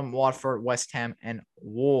 Tottenham, Watford, West Ham, and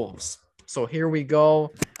Wolves. So here we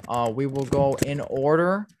go. We will go in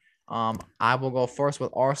order. I will go first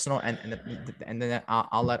with Arsenal, and then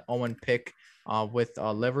I'll let Owen pick with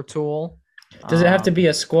Liverpool. Does it have to be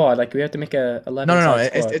a squad? Like we have to make a 11? No.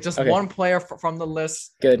 It's just one player from the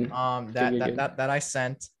list. Good. That I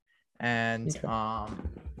sent, and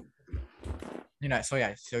So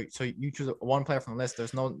you choose one player from the list.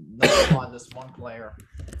 There's no squad, just one player.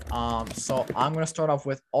 So I'm gonna start off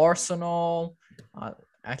with Arsenal.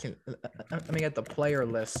 Actually, let me get the player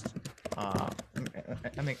list.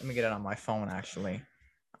 Let me get it on my phone actually.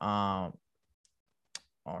 Arsenal.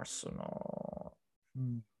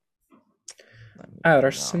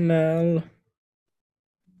 Arsenal.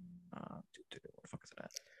 Where the fuck is it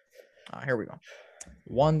at? Here we go.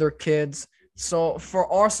 Wonder Kids. So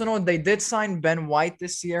for Arsenal, they did sign Ben White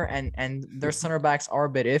this year, and their center backs are a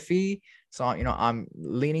bit iffy. So I'm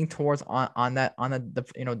leaning towards on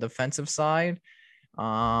the defensive side.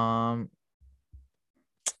 I'm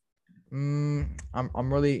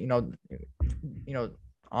really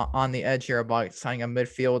on the edge here about signing a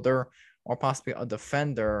midfielder or possibly a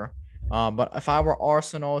defender. But if I were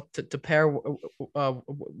Arsenal to pair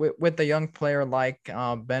with a young player like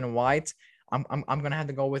Ben White, I'm gonna have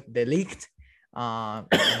to go with De Ligt,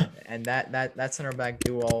 and that center back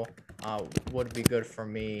duo would be good for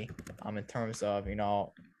me in terms of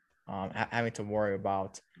having to worry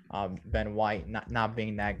about Ben White not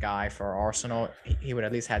being that guy for Arsenal. He would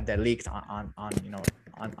at least have De Ligt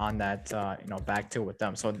on that back two with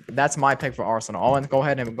them. So that's my pick for Arsenal. Owen, go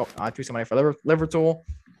ahead and go choose somebody for Liverpool.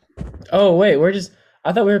 Oh wait,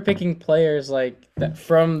 I thought we were picking players like that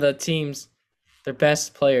from the teams, their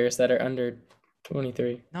best players that are under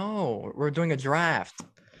 23. No, we're doing a draft.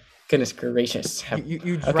 Goodness gracious!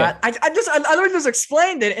 You draft. Okay. I literally just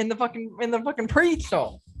explained it in the fucking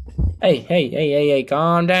pre-show. Hey!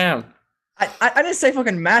 Calm down. I didn't say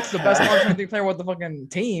fucking match the best Argentine player with the fucking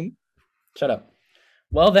team. Shut up.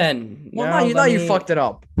 Well then. Well, now you fucked it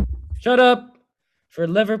up. Shut up. For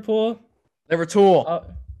Liverpool.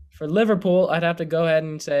 For Liverpool, I'd have to go ahead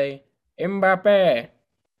and say Mbappe.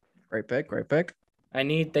 Great pick. They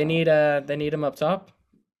need him up top.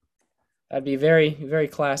 That'd be very, very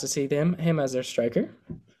class to see him as their striker.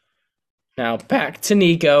 Now back to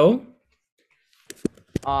Nico.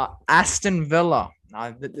 Aston Villa.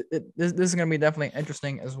 This is gonna be definitely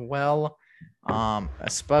interesting as well.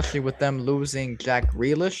 Especially with them losing Jack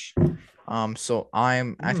Grealish. So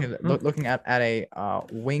I'm actually looking at a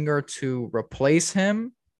winger to replace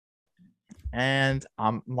him. And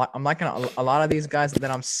I'm liking a lot of these guys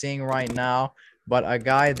that I'm seeing right now, but a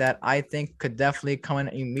guy that I think could definitely come in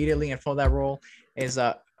immediately and fill that role is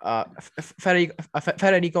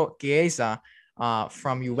Federico Chiesa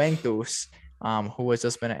from Juventus, who has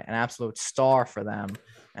just been an absolute star for them.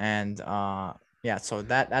 And so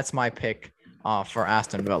that's my pick for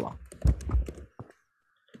Aston Villa.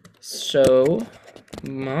 So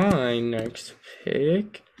my next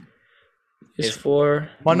pick is for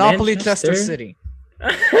Monopoly Manchester City.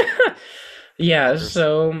 Yeah,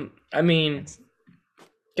 so I mean,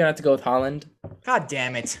 gonna have to go with Haaland. God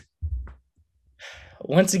damn it!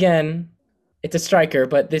 Once again, it's a striker,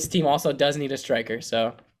 but this team also does need a striker.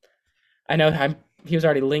 So I know he was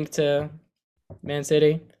already linked to Man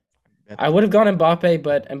City. I would have gone Mbappe,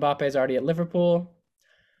 but Mbappe is already at Liverpool.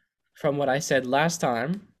 From what I said last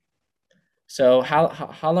time, so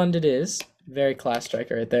Haaland it is. Very class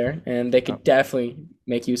striker right there, and they could definitely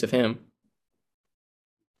make use of him.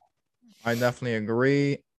 I definitely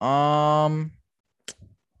agree. Who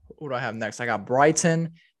do I have next? I got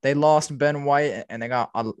Brighton. They lost Ben White, and they got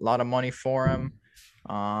a lot of money for him.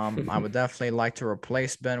 I would definitely like to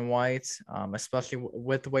replace Ben White, especially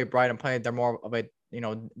with the way Brighton played. They're more of a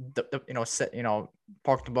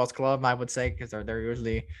park the bus club, I would say, because they're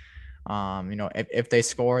usually, if they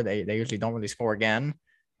score, they usually don't really score again.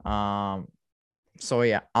 So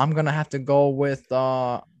yeah, I'm gonna have to go with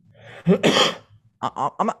I'm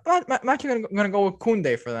actually gonna go with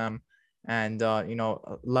Koundé for them, and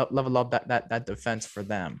level up that defense for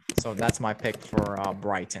them. So that's my pick for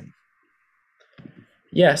Brighton.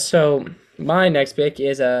 Yeah. So my next pick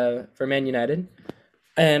is for Man United,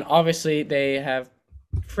 and obviously they have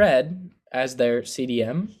Fred as their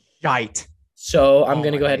CDM. Right. So I'm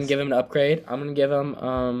gonna go ahead and give him an upgrade. I'm gonna give him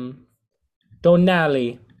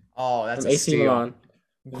Tonali. Oh, that's from AC Milan.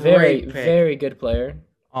 Very good player.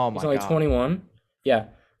 Oh my God. He's only 21. Yeah,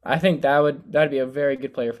 I think that'd be a very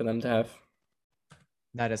good player for them to have.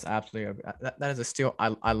 That is absolutely that is a steal.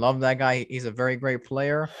 I love that guy. He's a very great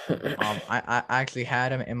player. I actually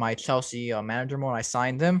had him in my Chelsea manager mode. I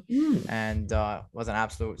signed him and was an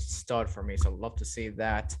absolute stud for me. So love to see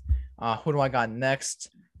that. Who do I got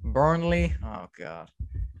next? Burnley. Oh God.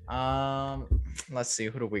 Let's see.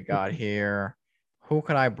 Who do we got here? Who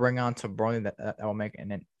could I bring on to Burnley that will make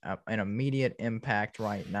an immediate impact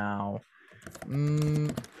right now?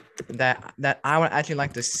 That I would actually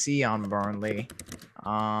like to see on Burnley.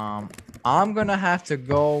 I'm gonna have to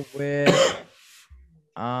go with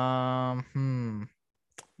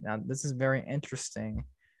Now this is very interesting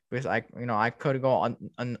because I could go on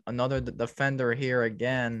another defender here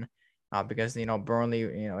again, because Burnley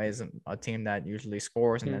is a team that usually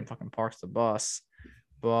scores and then fucking parks the bus.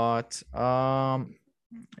 But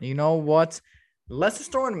you know what? Let's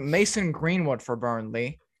just throw in Mason Greenwood for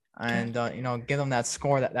Burnley, and give them that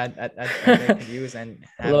score that they could use and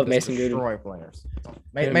have love this Mason destroy players. So,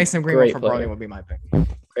 Mason Greenwood for Burnley would be my pick.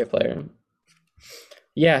 Great player.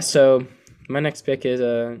 Yeah, so my next pick is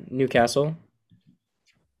Newcastle,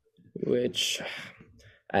 which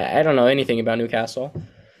I don't know anything about Newcastle.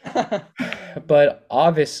 But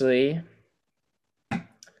obviously,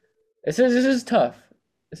 this is tough.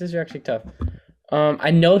 This is actually tough.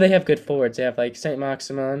 I know they have good forwards. They have like Saint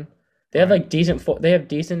Maximin. They have like decent. They have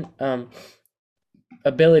decent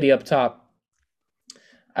ability up top.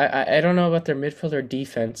 I don't know about their midfield or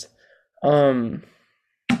defense. Let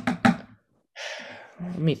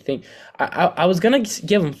me think. I was gonna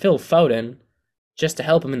give him Phil Foden, just to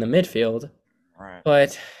help him in the midfield. Right.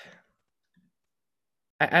 But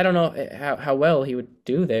I don't know how well he would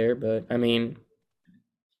do there. But I mean,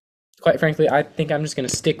 quite frankly, I think I'm just gonna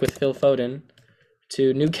stick with Phil Foden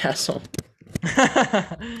to Newcastle.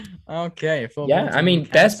 Okay. Yeah, I mean,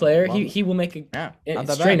 best player. He will make a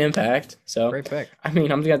straight impact. So great pick. I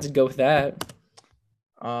mean, I'm gonna have to go with that.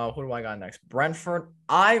 Who do I got next? Brentford.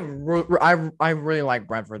 I really like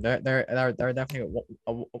Brentford. They're definitely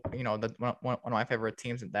one of my favorite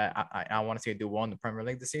teams that I want to see do well in the Premier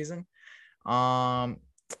League this season.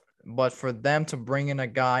 But for them to bring in a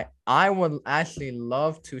guy, I would actually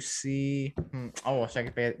love to see.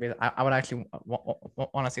 Second base. I would actually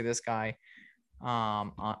want to see this guy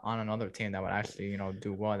on another team that would actually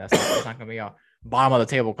do well. That's not gonna be a bottom of the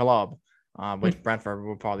table club, which Brentford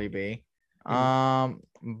would probably be.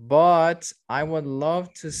 But I would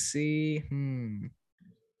love to see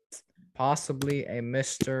possibly a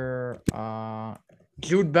Mr.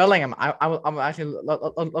 Jude Bellingham. I would actually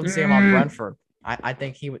love to see him on Brentford. I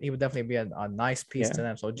think he would definitely be a nice piece to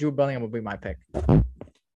them. So Jude Bellingham would be my pick.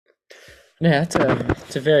 Yeah,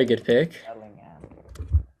 it's a very good pick.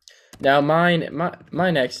 Now my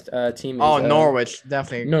next team is Norwich,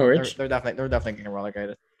 definitely. Norwich. They're definitely getting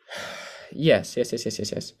relegated. Yes.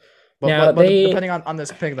 But depending on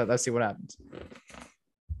this pick, let's see what happens.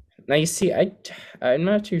 Now you see, I'm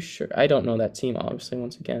not too sure. I don't know that team. Obviously,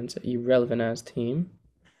 once again, it's an irrelevant ass team.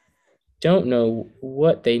 Don't know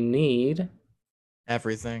what they need.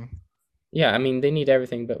 Everything. Yeah, I mean they need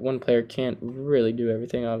everything, but one player can't really do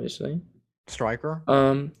everything. Obviously. Striker.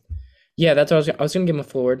 Yeah, that's what I was gonna give him a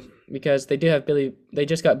forward because they do have Billy. They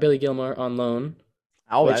just got Billy Gilmore on loan.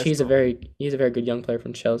 Which he's a very good young player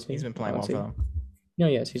from Chelsea. He's been playing well for them. No,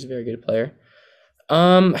 yes, he's a very good player.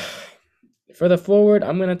 For the forward,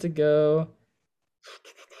 I'm gonna have to go.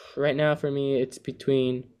 Right now, for me, it's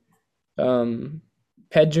between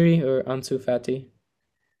Pedri or Ansu Fati.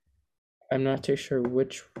 I'm not too sure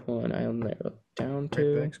which one I'll narrow down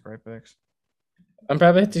to. Great picks. I'm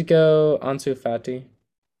probably have to go Ansu Fati.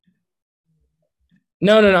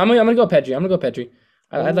 No. I'm gonna go Pedri.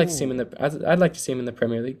 I'd like to see him in the. I'd like to see him in the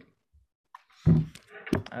Premier League.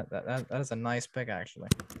 That is a nice pick, actually.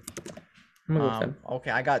 I'm gonna go with them.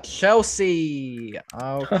 Okay, I got Chelsea.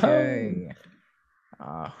 Okay.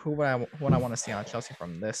 Who would I want to see on Chelsea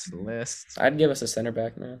from this list? I'd give us a center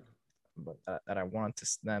back, man. But that I wanted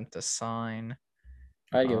them to sign.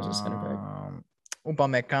 I'd give us a center back.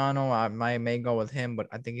 Upamecano, I may go with him, but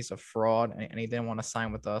I think he's a fraud, and he didn't want to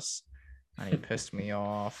sign with us, and he pissed me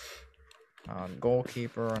off.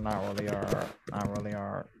 Goalkeeper, not really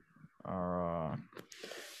our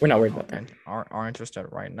we're not worried about that. Are interested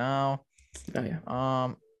right now. Oh yeah.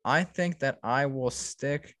 I think that I will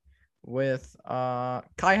stick with Kai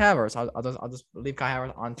Havertz. I'll just leave Kai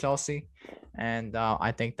Havertz on Chelsea, and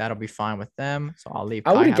I think that'll be fine with them. So I'll leave.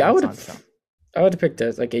 I would have picked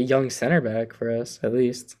like a young center back for us at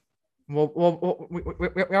least. Well, we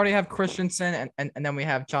already have Christensen, and then we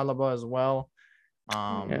have Chalobah as well.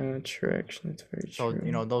 Yeah, true. Actually, it's very true.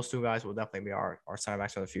 So those two guys will definitely be our center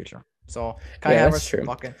backs for the future. So Kai Havertz,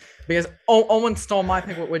 fucking, because Owen stole my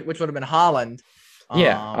pick, which would have been Haaland.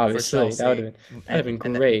 Yeah, obviously that would have been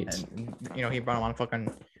great. And, he brought him on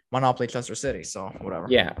fucking Monopoly Leicester City. So whatever.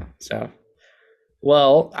 Yeah. So,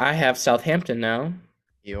 well, I have Southampton now.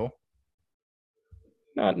 You?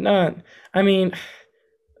 Not. I mean,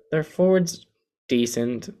 their forwards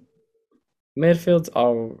decent. Midfield's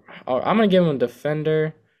all. I'm gonna give him a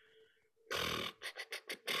defender.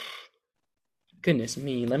 Goodness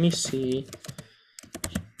me, let me see.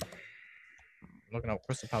 Looking up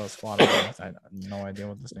Crystal Palace squad. I have no idea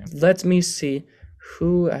what this name is. Let me see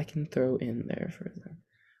who I can throw in there for them.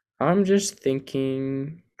 I'm just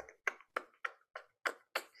thinking.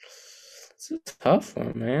 It's a tough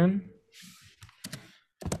one, man.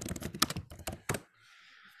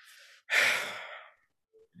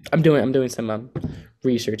 I'm doing some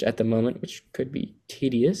research at the moment, which could be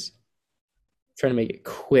tedious. Trying to make it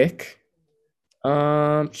quick.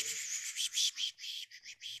 I'm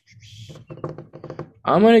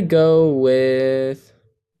gonna go with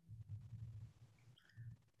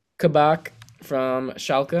Kabak from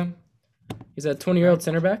Schalke. He's a 20-year-old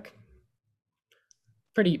center back.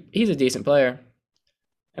 He's a decent player,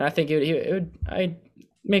 and I think it would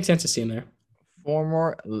make sense to see him there.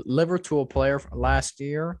 Former Liverpool player last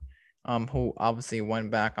year, who obviously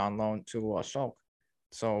went back on loan to Schalke.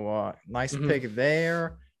 So nice pick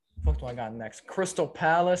there. What do I got next? Crystal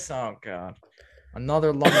Palace. Oh god,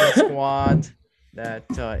 another London squad that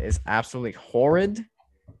is absolutely horrid.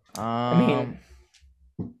 I mean,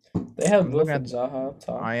 they have Wilfried Zaha up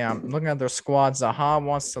top. I am looking at their squad. Zaha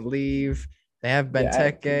wants to leave. They have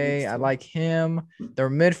Benteke. I like him. Their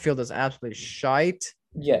midfield is absolutely shite.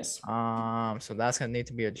 Yes. So that's gonna need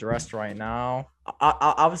to be addressed right now.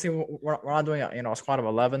 Obviously, we're not doing a squad of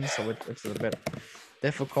 11, so it's a bit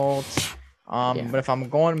difficult. But if I'm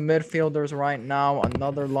going midfielders right now,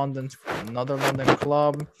 another London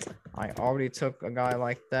club. I already took a guy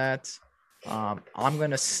like that. I'm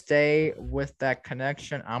gonna stay with that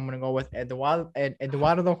connection. I'm gonna go with Eduardo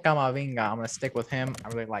Camavinga. I'm gonna stick with him. I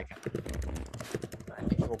really like him. I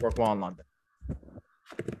think he will work well in London.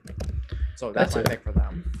 So that's my pick for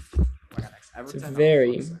them. It's a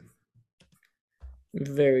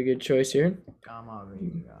very good choice here.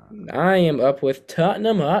 Camavinga. I am up with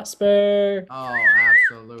Tottenham Hotspur. Oh,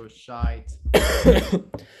 absolute shite.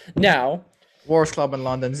 Now, worst club in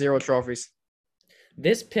London, 0 trophies.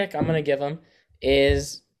 This pick I'm gonna give him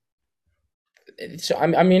is. So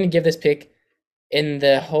I'm gonna give this pick in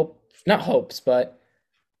the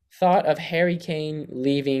thought of Harry Kane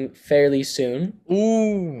leaving fairly soon.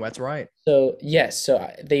 Ooh, that's right. So yes,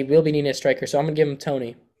 they will be needing a striker. So I'm gonna give him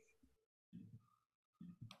Tony.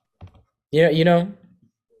 You know.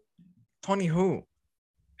 Tony who?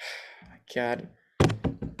 God.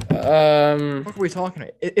 What are we talking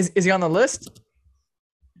about? Is he on the list?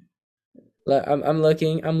 I'm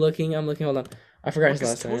looking. Hold on. I forgot his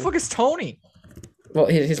last name. Who the fuck is Tony? Well,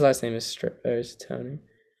 his last name is Tony.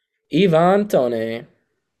 Ivan Tony.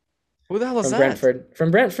 Who the hell is that? Brentford.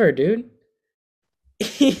 From Brentford, dude.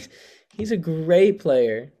 He's a great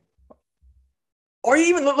player. Are you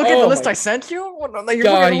even looking at the list I sent you?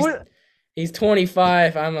 God, he's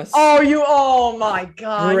 25. Oh my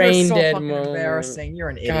god. Brain you're so dead fucking moment. Embarrassing. You're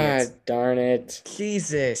an idiot. God darn it.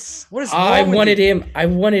 Jesus. What is wrong I with wanted you? him. I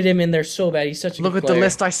wanted him in there so bad. He's such a good player. Look at the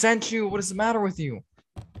list I sent you. What is the matter with you?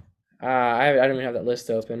 I don't even have that list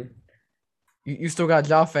open. You still got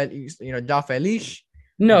Jafelish.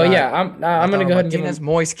 No, yeah, I'm gonna go ahead and give him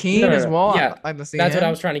Moise Kean as well. Yeah, that's what I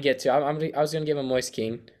was trying to get to. I was gonna give him Moise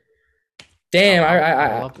Kean. Damn,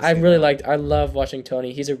 I love watching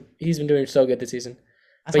Tony. He's been doing so good this season.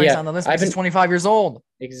 That's why he's on the list. He's 25 years old.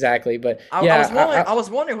 Exactly, but I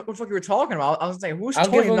was wondering what the fuck you were talking about. I was saying, who's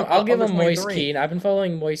Tony? I'll give him Moise Kean. I've been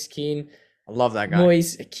following Moise Kean. I love that guy.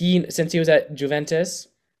 Moise Kean since he was at Juventus.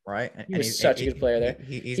 Right, he was such a good player there.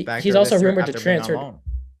 He's back. He's also rumored to transfer.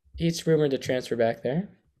 He's rumored to transfer back there.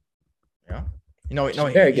 Yeah,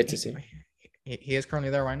 very good to see. He is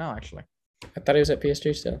currently there right now. Actually, I thought he was at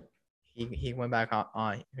PSG still. He went back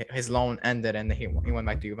on his loan ended and he went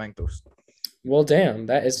back to Juventus. Well, damn,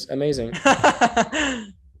 that is amazing.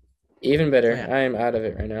 Even better. I am out of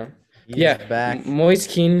it right now. Back. Moise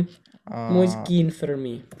Kean for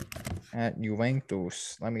me. At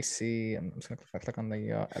Juventus. Let me see. I'm just gonna click on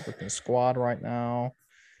the Everton squad right now.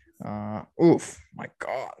 Oof, my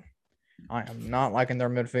god. I am not liking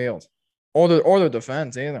their midfield. Or their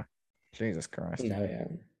defense either. Jesus Christ. No, yeah.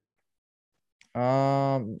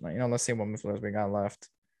 Let's see what midfielders we got left.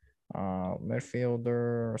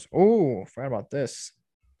 Midfielders. Oh, forgot about this.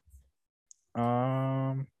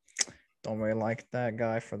 Don't really like that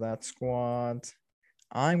guy for that squad.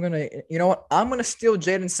 I'm gonna steal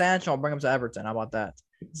Jadon Sancho and bring him to Everton. How about that?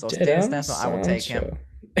 So Jadon Sancho, I will take him.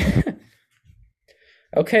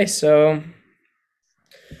 Okay, so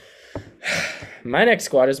my next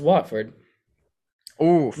squad is Watford.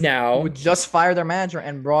 Ooh, now who just fired their manager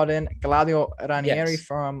and brought in Claudio Ranieri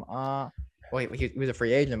from he was a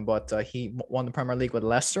free agent, but he won the Premier League with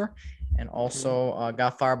Leicester and also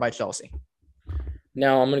got fired by Chelsea.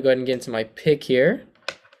 Now I'm gonna go ahead and get into my pick here.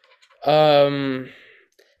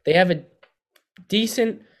 They have a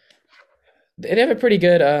pretty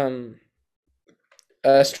good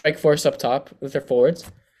strike force up top with their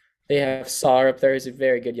forwards. They have Saar up there, who's a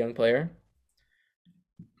very good young player.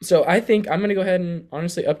 So I think I'm gonna go ahead and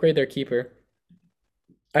honestly upgrade their keeper.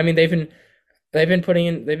 I mean, they've been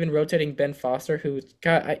rotating Ben Foster, who's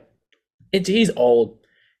got he's old.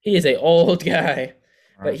 He is a old guy,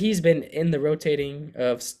 but Right. he's been in the rotating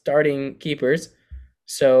of starting keepers.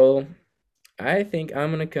 So I think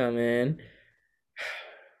I'm gonna come in.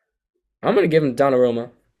 I'm gonna give him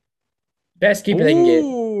Donnarumma, best keeper they can get.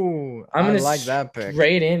 Ooh, I'm I gonna like that pick.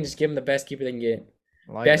 straight in, just give him the best keeper they can get,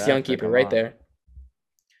 I like best young that pick a keeper right lot. there.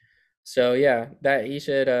 So yeah, that he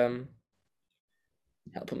should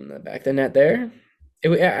help him in the back of the net there.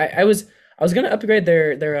 I was gonna upgrade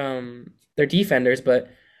their defenders, but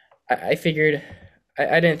I figured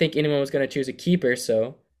I didn't think anyone was gonna choose a keeper,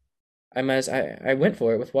 so I went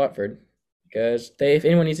for it with Watford because if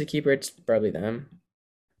anyone needs a keeper, it's probably them.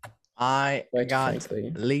 I Quite got frankly.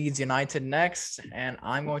 Leeds United next, and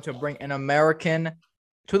I'm going to bring an American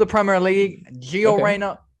to the Premier League. Gio Okay.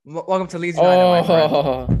 Reyna. Welcome to Leeds United, my friend.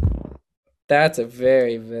 Oh, that's a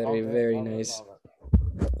very, very, Love it, very love it, nice. love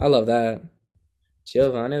it. I love that.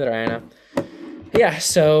 Giovanni Reina. Yeah,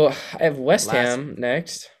 so I have West Last- Ham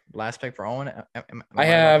next. Last pick for Owen. Am I right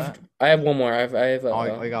about that? have one more. I have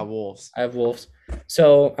Oh, you got Wolves. I have Wolves.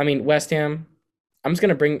 So I mean West Ham. I'm just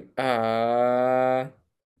gonna bring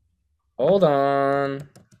hold on.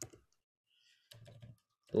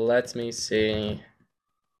 Let me see.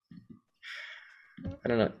 I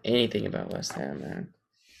don't know anything about West Ham, man.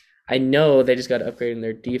 I know they just got upgraded in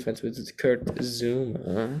their defense with Kurt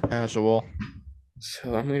Zuma. Casual.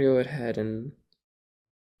 So I'm gonna go ahead and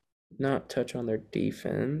not touch on their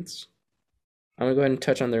defense. I'm gonna go ahead and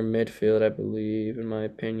touch on their midfield, I believe, in my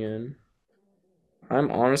opinion. I'm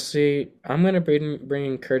gonna bring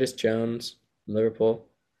in Curtis Jones from Liverpool.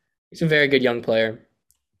 He's a very good young player.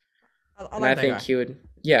 I And like I that think guy. he would,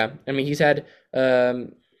 yeah. I mean, he's had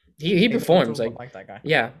he performs like like that guy.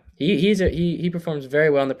 yeah. He performs very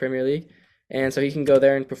well in the Premier League, and so he can go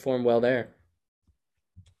there and perform well there.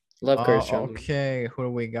 Love Curtis Jones. Okay, who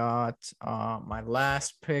do we got? My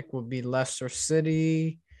last pick would be Leicester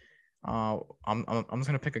City. I'm just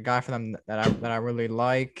gonna pick a guy for them that I really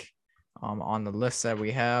like. On the list that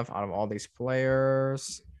we have out of all these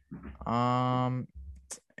players.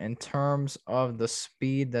 In terms of the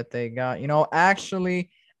speed that they got,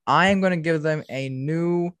 actually, I am gonna give them a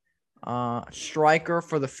new striker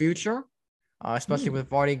for the future, especially with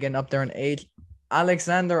Vardy getting up there in age.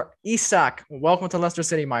 Alexander Isak, welcome to Leicester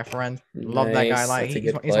City, my friend. Love that guy. Nice. Like That's a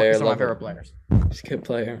he's good player. one of my Love favorite him. players. He's a good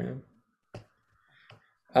player,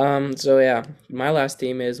 man. So yeah, my last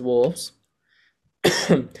team is Wolves.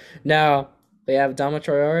 Now they have Dama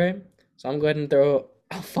Traore, so I'm going to throw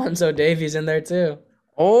Alphonso Davies in there too.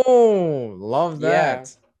 Oh, love Yeah.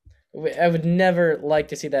 that. I would never like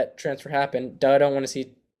to see that transfer happen. I don't want to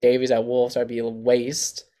see Davies at Wolves. That'd be a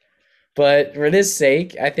waste. But for this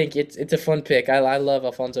sake, I think it's a fun pick. I love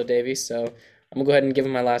Alphonso Davies, so I'm gonna go ahead and give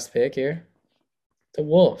him my last pick here. The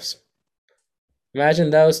Wolves. Imagine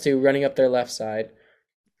those two running up their left side.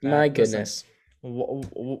 My goodness.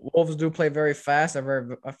 Wolves do play very fast. They're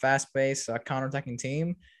very fast-paced, counter-attacking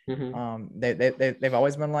team. They've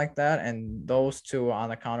always been like that, and those two on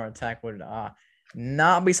the counter-attack would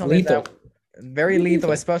not be something Lethal. that very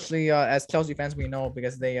lethal, especially as Chelsea fans we know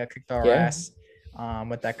because they kicked our ass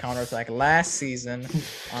with that counter-attack last season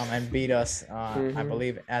and beat us, I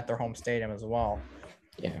believe, at their home stadium as well.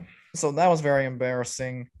 Yeah. So that was very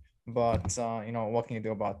embarrassing, but what can you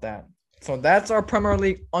do about that? So that's our Premier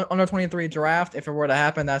League under 23 draft. If it were to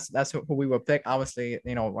happen, that's who we would pick. Obviously,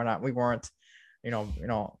 we weren't, we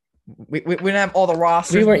didn't have all the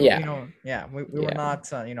rosters. We weren't, we were not,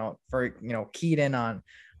 very, keyed in on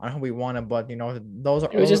who we wanted. But those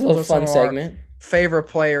are it was just a little fun segment. Favorite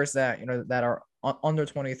players that that are under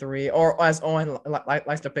 23, or as Owen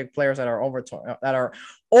likes to pick players that are over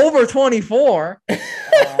 24.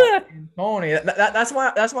 Tony, that's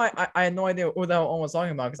why I had no idea who the hell Owen was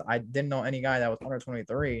talking about because I didn't know any guy that was under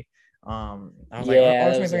 23. I was like,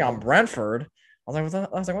 under 23 on Brentford. I was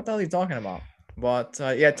like, what the hell are you talking about? But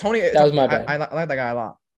Tony, that was my bad. I like that guy a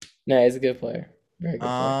lot. No, he's a good player. Very good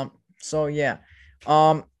player. So yeah.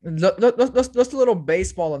 Just a little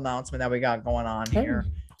baseball announcement that we got going on here.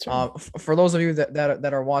 For those of you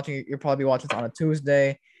that are watching, you'll probably watching this on a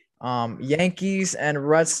Tuesday. Yankees and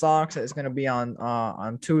Red Sox is going to be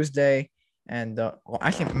on Tuesday, and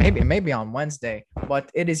actually maybe on Wednesday. But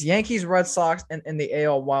it is Yankees, Red Sox in the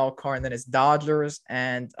AL wild card, and then it's Dodgers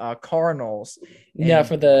and Cardinals. Yeah,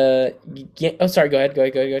 for the sorry, go ahead. No,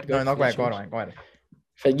 go ahead.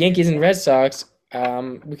 For the Yankees and Red Sox,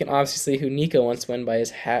 we can obviously see who Nico wants to win by his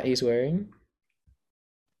hat he's wearing.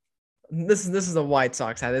 this is a White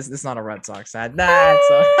Sox hat. This is not a Red Sox hat.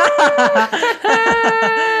 That's a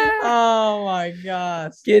oh my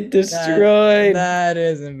gosh. Get destroyed. That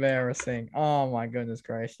is embarrassing. Oh my goodness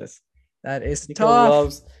gracious. That is Nico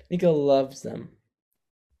tough. loves them.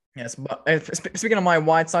 Yes, but speaking of my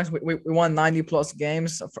White Sox, we won 90 plus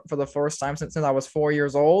games for the first time since I was 4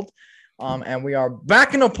 years old. And we are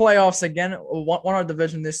back in the playoffs again. Won our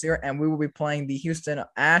division this year, and we will be playing the Houston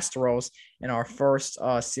Astros in our first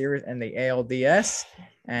series in the ALDS.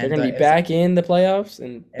 And they're gonna be back in the playoffs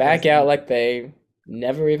and back out like they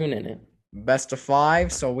never even in it. Best of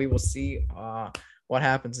 5. So we will see what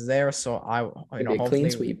happens there. So hopefully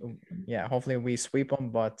clean sweep. Yeah, hopefully we sweep them.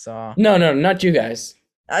 But no, not you guys.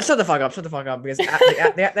 Shut the fuck up because the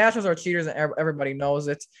Astros are cheaters and everybody knows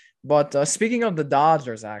it. But speaking of the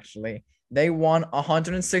Dodgers, actually, they won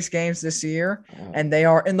 106 games this year, and they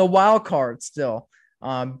are in the wild card still,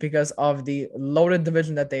 because of the loaded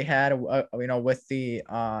division that they had, with the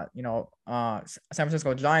San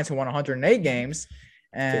Francisco Giants, who won 108 games,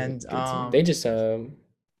 and they just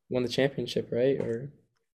won the championship, right? Or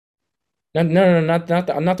not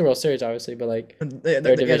the World Series, obviously, but like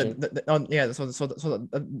their division. So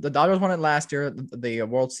the Dodgers won it last year, the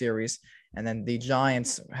World Series, and then the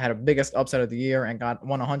Giants had a biggest upset of the year and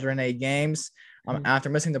won 108 games after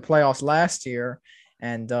missing the playoffs last year,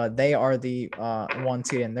 and they are the 1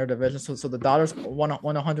 seed in their division. So the Dodgers won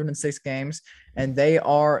 106 games, and they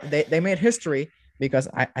made history because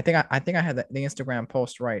I think I had the Instagram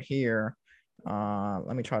post right here.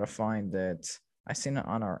 Let me try to find it. I seen it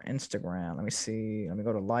on our Instagram. Let me see. Let me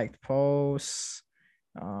go to liked posts,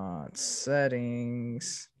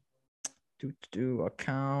 settings, do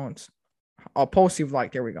account. I'll post you've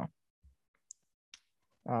liked. Here we go.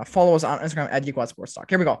 Follow us on Instagram at GQST Sports Talk.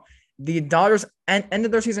 Here we go. The Dodgers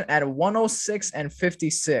ended their season at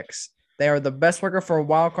 106-56. They are the best record for a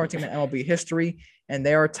wild card team in MLB history, and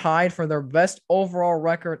they are tied for their best overall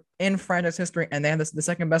record in franchise history. And they had the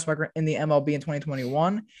second best record in the MLB in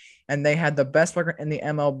 2021, and they had the best record in the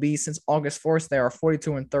MLB since August 4th. They are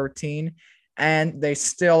 42-13, and they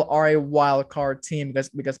still are a wild card team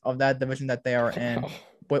because of that division that they are in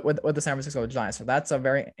with the San Francisco Giants. So that's a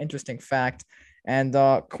very interesting fact. And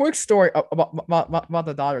quick story about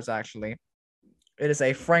the Dodgers, actually. It is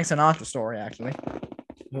a Frank Sinatra story, actually,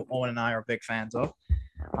 who Owen and I are big fans of.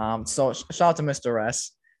 So shout out to Mr.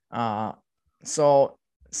 S. So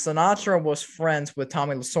Sinatra was friends with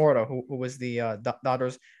Tommy Lasorda, who was the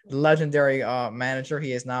Dodgers' legendary manager.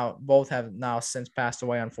 Both have since passed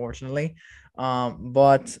away, unfortunately.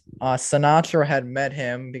 But Sinatra had met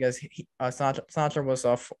him because Sinatra was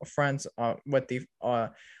friends with the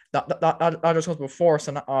Dodgers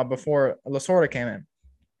before Lasorda came in.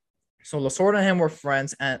 So Lasorda and him were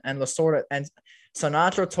friends, and Lasorda and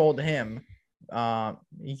Sinatra told him,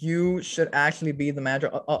 you should actually be the manager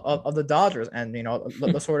of the Dodgers. And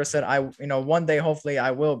Lasorda said, one day hopefully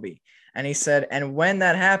I will be. And he said, and when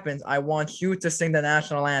that happens, I want you to sing the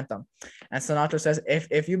national anthem. And Sinatra says,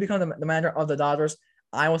 if you become the manager of the Dodgers,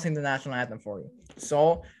 I will sing the national anthem for you.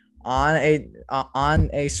 So on a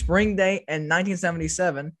spring day in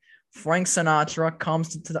 1977, Frank Sinatra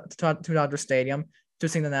comes to Dodger Stadium to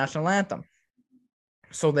sing the national anthem.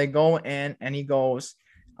 So they go in, and he goes.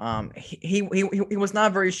 He was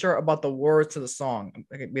not very sure about the words to the song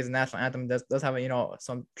because the national anthem does have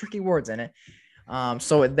some tricky words in it.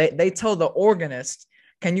 So they tell the organist,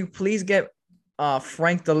 "Can you please get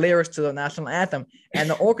Frank the lyrics to the national anthem?" And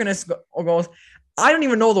the organist goes, "I don't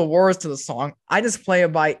even know the words to the song. I just play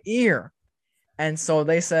it by ear." And so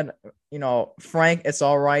they said, "Frank, it's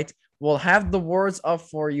all right. We'll have the words up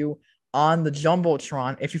for you on the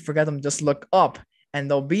Jumbotron. If you forget them, just look up and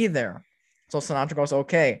they'll be there." So Sinatra goes,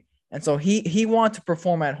 "Okay." And so he wanted to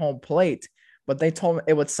perform at home plate, but they told him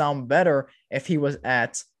it would sound better if he was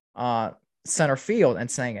at center field and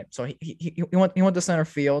sang it. So he went to center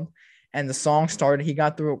field, and the song started. He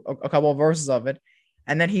got through a couple of verses of it,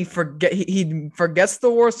 and then he forgets the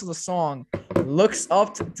words to the song, looks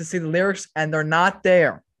up to see the lyrics, and they're not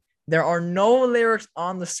there. There are no lyrics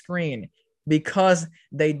on the screen because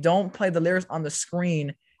they don't play the lyrics on the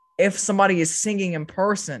screen if somebody is singing in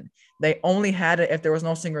person. They only had it if there was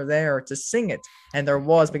no singer there to sing it, and there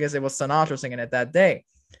was because it was Sinatra singing it that day.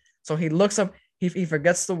 So he looks up, he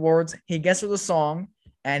forgets the words, he gets to the song,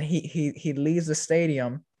 and he leaves the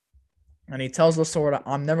stadium, and he tells Lasorda,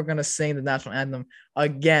 "I'm never gonna sing the national anthem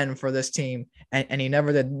again for this team," and he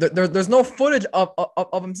never did. There's no footage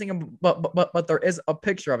of him singing, but there is a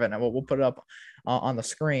picture of it, and we'll put it up on the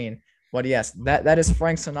screen. But yes, that is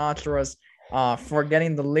Frank Sinatra's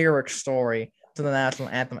forgetting the lyric story to the national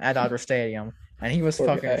anthem at Dodger Stadium. and he was Poor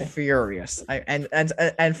fucking guy. furious.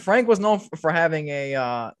 And Frank was known for having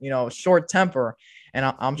a short temper,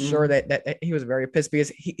 and I'm sure that he was very pissed because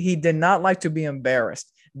he did not like to be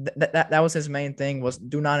embarrassed. That was his main thing, was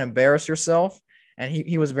do not embarrass yourself, and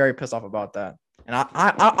he was very pissed off about that. And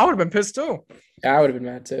I would have been pissed too. I would have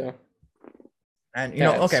been mad too. And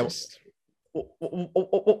Yeah, okay, just...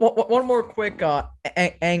 one more quick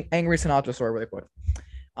angry Sinatra story really quick.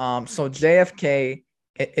 So JFK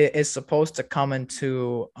is supposed to come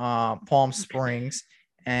into Palm Springs,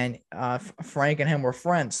 and Frank and him were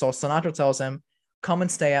friends. So Sinatra tells him, come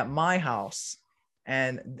and stay at my house.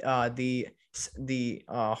 And the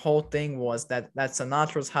whole thing was that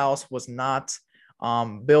Sinatra's house was not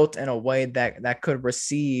built in a way that could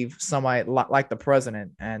receive somebody like the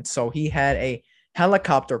president. And so he had a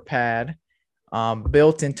helicopter pad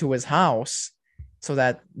built into his house so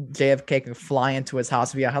that JFK could fly into his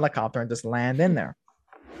house via helicopter and just land in there.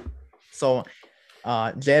 So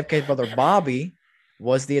JFK's brother Bobby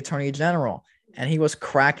was the attorney general, and he was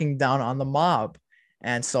cracking down on the mob.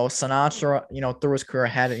 And so Sinatra, through his career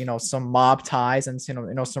had, some mob ties and,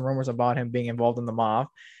 some rumors about him being involved in the mob.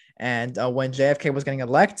 And when JFK was getting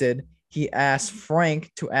elected, he asked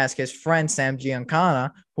Frank to ask his friend Sam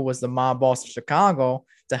Giancana, who was the mob boss of Chicago,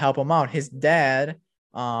 to help him out. His dad,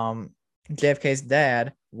 JFK's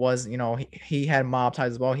dad, was, he had mob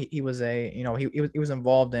ties as well. He was he was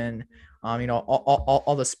involved in,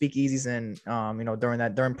 all the speakeasies and,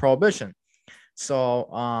 during Prohibition. So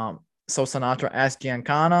Sinatra asked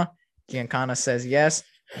Giancana. Giancana says yes.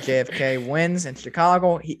 JFK wins in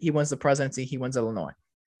Chicago. He wins the presidency. He wins Illinois.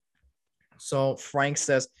 So Frank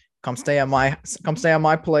says, come stay at my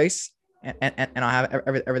place, and I'll have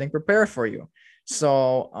everything prepared for you.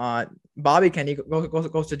 So Bobby Kennedy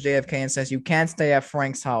goes to JFK and says, you can't stay at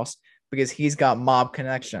Frank's house because he's got mob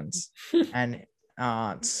connections. And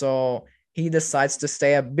so he decides to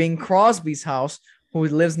stay at Bing Crosby's house, who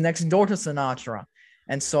lives next door to Sinatra.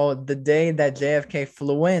 And so the day that JFK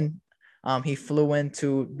flew in, he flew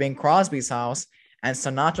into Bing Crosby's house, and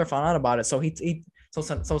Sinatra found out about it. So so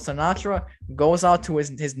Sinatra goes out to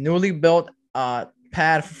his newly built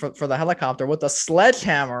pad for the helicopter with a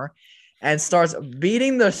sledgehammer and starts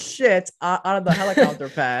beating the shit out of the helicopter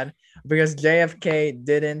pad because JFK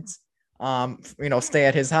didn't stay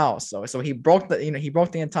at his house. So he broke the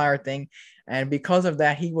entire thing, and because of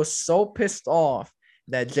that, he was so pissed off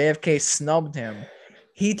that JFK snubbed him.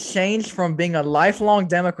 He changed from being a lifelong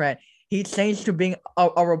Democrat. He changed to being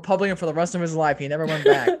a Republican for the rest of his life. He never went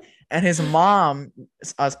back. And his mom,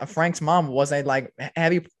 Frank's mom, was a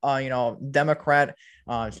heavy, Democrat.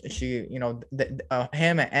 She,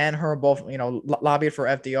 him and her both, lobbied for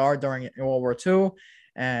FDR during World War II.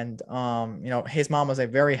 And, his mom was a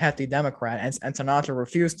very hefty Democrat. And Sinatra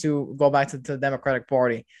refused to go back to the Democratic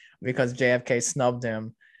Party because JFK snubbed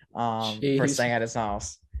him for staying at his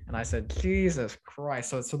house. And I said, Jesus Christ.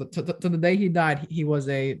 So to the day he died, he was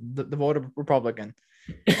a devoted Republican.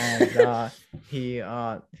 And he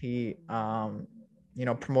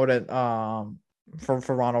promoted for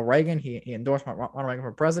Ronald Reagan. He endorsed Ronald Reagan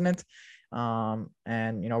for president. And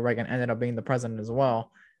Reagan ended up being the president as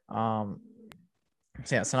well.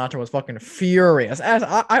 So yeah, Sinatra was fucking furious. As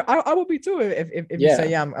I would be too if you say,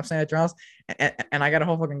 yeah, I'm staying at your house, and I got a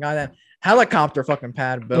whole fucking goddamn helicopter fucking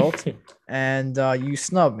pad built, and you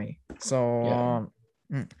snub me. So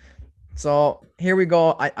so here we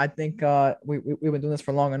go. I think we've been doing this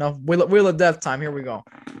for long enough. Wheel of Death time. Here we go.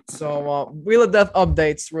 So Wheel of Death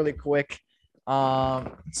updates really quick.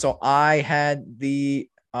 So I had the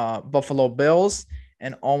Buffalo Bills,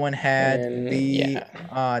 and Owen had the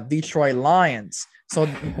Detroit Lions. So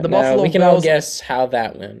the Buffalo we can Bills, all guess how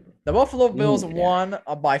that went. The Buffalo Bills won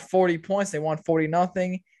by 40 points. They won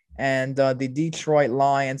 40-0, and the Detroit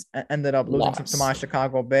Lions ended up losing to my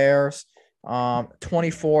Chicago Bears,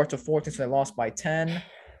 24-14. So they lost by 10.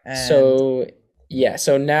 And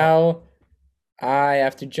so now I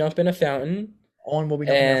have to jump in a fountain. Owen will be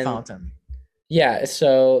jumping in a fountain. Yeah.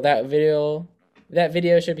 So that video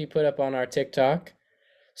should be put up on our TikTok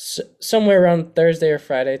somewhere around Thursday or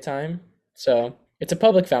Friday time. So it's a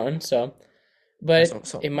public fountain, but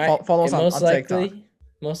it might follow us on TikTok.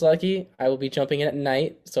 Most likely, I will be jumping in at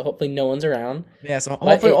night, so hopefully no one's around. Yeah, so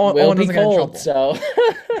hopefully Owen doesn't get in trouble. So,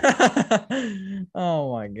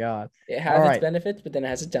 oh my God, it has its benefits, but then it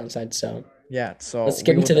has its downside. So yeah, so let's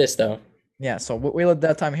get into this though. Yeah, so Wheel of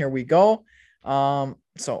Death time. Here we go.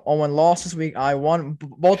 So Owen lost this week. I won.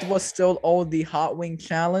 Both of us still owe the Hot Wing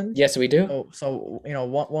Challenge. Yes, we do. So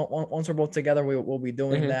once we're both together, we'll be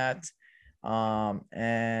doing that. So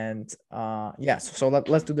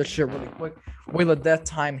let's do this shit really quick. Wheel of Death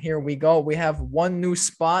time. Here we go. We have one new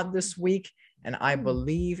spot this week, and I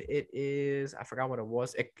believe it is. I forgot what it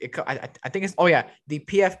was. I think it's. Oh yeah, the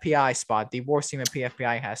PFPI spot. The worst team in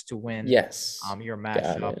PFPI has to win. Yes. Your Got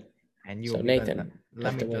matchup, it. and you So will be Nathan,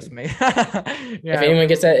 let me just win. make. If anyone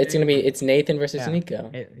gets that, it's Nathan versus yeah.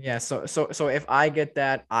 Nico. So if I get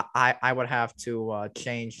that, I would have to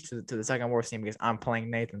change to the second worst team because I'm playing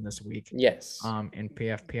Nathan this week. Yes. In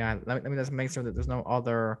PFPI. Let me just make sure that there's no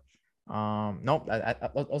other. Nope.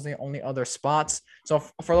 Those are the only other spots. So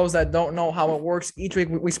for those that don't know how it works, each week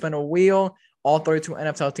we spin a wheel. All 32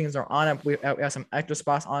 NFL teams are on it. We have some extra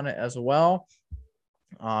spots on it as well.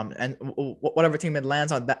 And whatever team it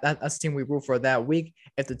lands on, that's the team we root for that week.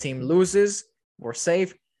 If the team loses, we're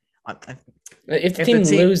safe. If the team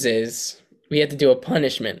loses, we have to do a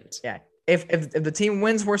punishment. Yeah. If the team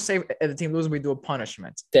wins, we're safe. If the team loses, we do a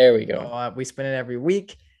punishment. There we go. So, we spin it every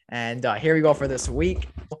week. And here we go for this week.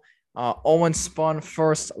 Owen spun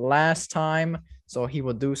first last time, so he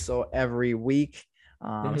will do so every week.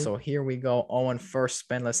 So here we go. Owen first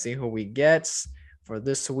spin. Let's see who we get for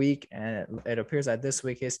this week. And it appears that this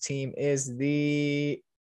week his team is the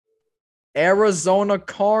Arizona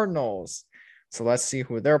Cardinals. So let's see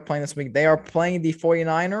who they're playing this week. They are playing the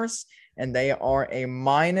 49ers, and they are a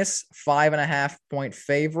 -5.5 point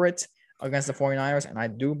favorite against the 49ers. And I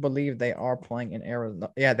do believe they are playing in Arizona.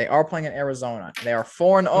 Yeah, they are playing in Arizona. They are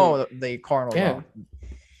 4-0, the Cardinals. Yeah.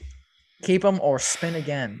 Keep them or spin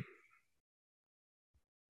again.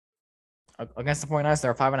 Against the 49ers,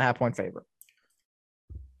 they're a 5.5 point favorite.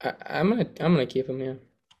 I'm gonna keep them, yeah.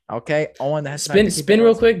 Okay, Owen, that spin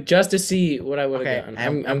real quick just to see what I would have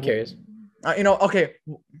gotten. I'm curious. Okay,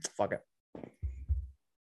 fuck it.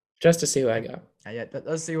 Just to see what I got. Yeah,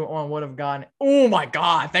 let's see what Owen would have gotten. Oh my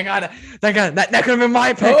god! Thank God! That could have been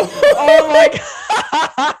my pick. Oh my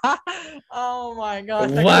god! Oh my god!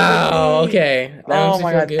 Wow. Okay. That makes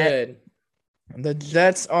me feel good. The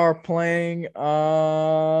Jets are playing.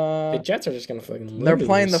 The Jets are just gonna fucking lose. They're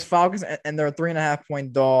playing the Falcons, and they're a 3.5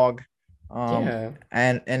 point dog. Yeah.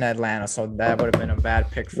 And in Atlanta, so that would have been a bad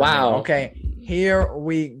pick for me. Okay, here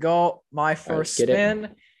we go. My first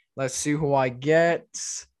spin. Let's see who I get.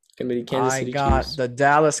 Gonna be the Kansas City got Chiefs. The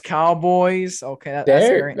Dallas Cowboys. Okay,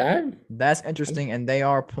 that's interesting. And they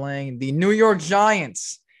are playing the New York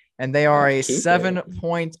Giants, and they are a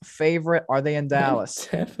 7-point favorite. Are they in Dallas?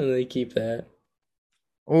 Definitely keep that.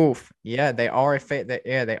 Oof. Yeah, they are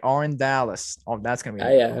they are in Dallas. Oh, that's gonna be.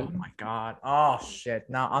 Oh my god. Oh shit.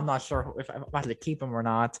 Now I'm not sure if I'm about to keep them or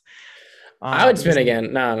not. I would spin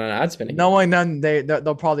again. No, I'd spin again. Knowing them,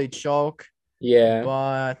 they'll probably choke. Yeah.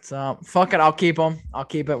 But fuck it, I'll keep them. I'll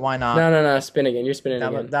keep it. Why not? No. Spin again. You're spinning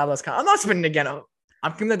again. Dallas. I'm not spinning again.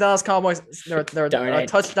 I'm keeping the Dallas Cowboys. They're a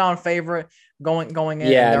touchdown favorite going in.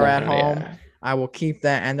 Yeah, and they're at home. Yeah. I will keep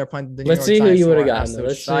that, and they're playing the New York Giants. Let's see who you would have gotten.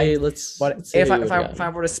 Let's see. If I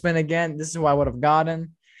were to spin again, this is who I would have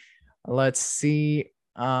gotten. Let's see.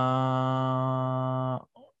 Son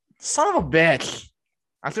of a bitch!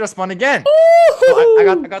 I should have spun again.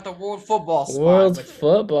 I got the World Football spot. World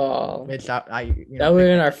Football. Which that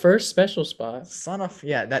we're in our first special spot.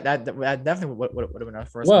 That definitely would have been our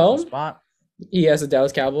first special spot. He has the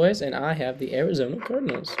Dallas Cowboys, and I have the Arizona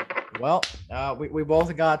Cardinals. Well, we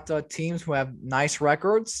both got teams who have nice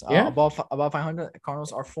records. Above 500.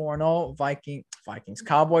 Cardinals are 4-0. Vikings.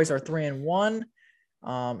 Cowboys are 3-1.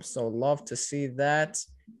 So love to see that.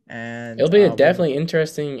 And it'll be a definitely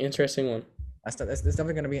interesting one. That's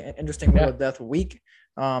definitely going to be an interesting Wheel of Death week.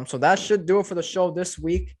 So that should do it for the show this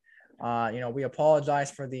week. We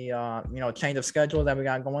apologize for the change of schedule that we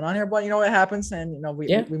got going on here, but it happens, and we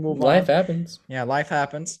move on. Life happens. Yeah, life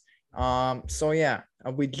happens.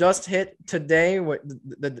 We just hit today with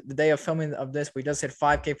the day of filming of this. We just hit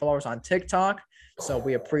 5K followers on TikTok, so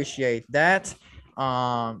we appreciate that.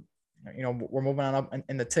 We're moving on up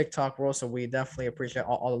in the TikTok world, so we definitely appreciate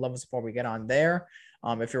all the love and support we get on there.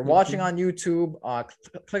 If you're watching on YouTube,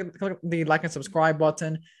 click the like and subscribe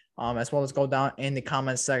button, as well as go down in the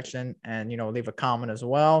comment section and leave a comment as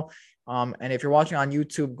well. And if you're watching on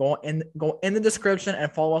YouTube, go in the description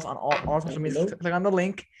and follow us on all social media. Click on the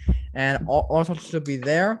link, and all social should be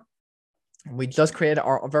there. We just created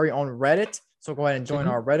our very own Reddit, so go ahead and join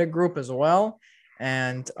our Reddit group as well.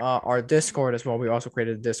 And our Discord as well. We also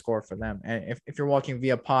created a Discord for them. And if you're watching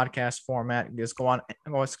via podcast format, just go on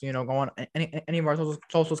any of our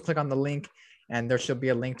socials, click on the link, and there should be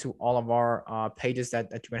a link to all of our pages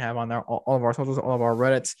that you can have on there, all of our socials, all of our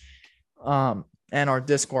Reddits, and our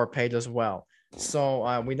Discord page as well.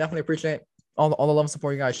 So we definitely appreciate all the love and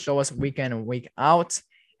support you guys show us week in and week out.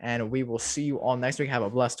 And we will see you all next week. Have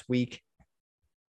a blessed week.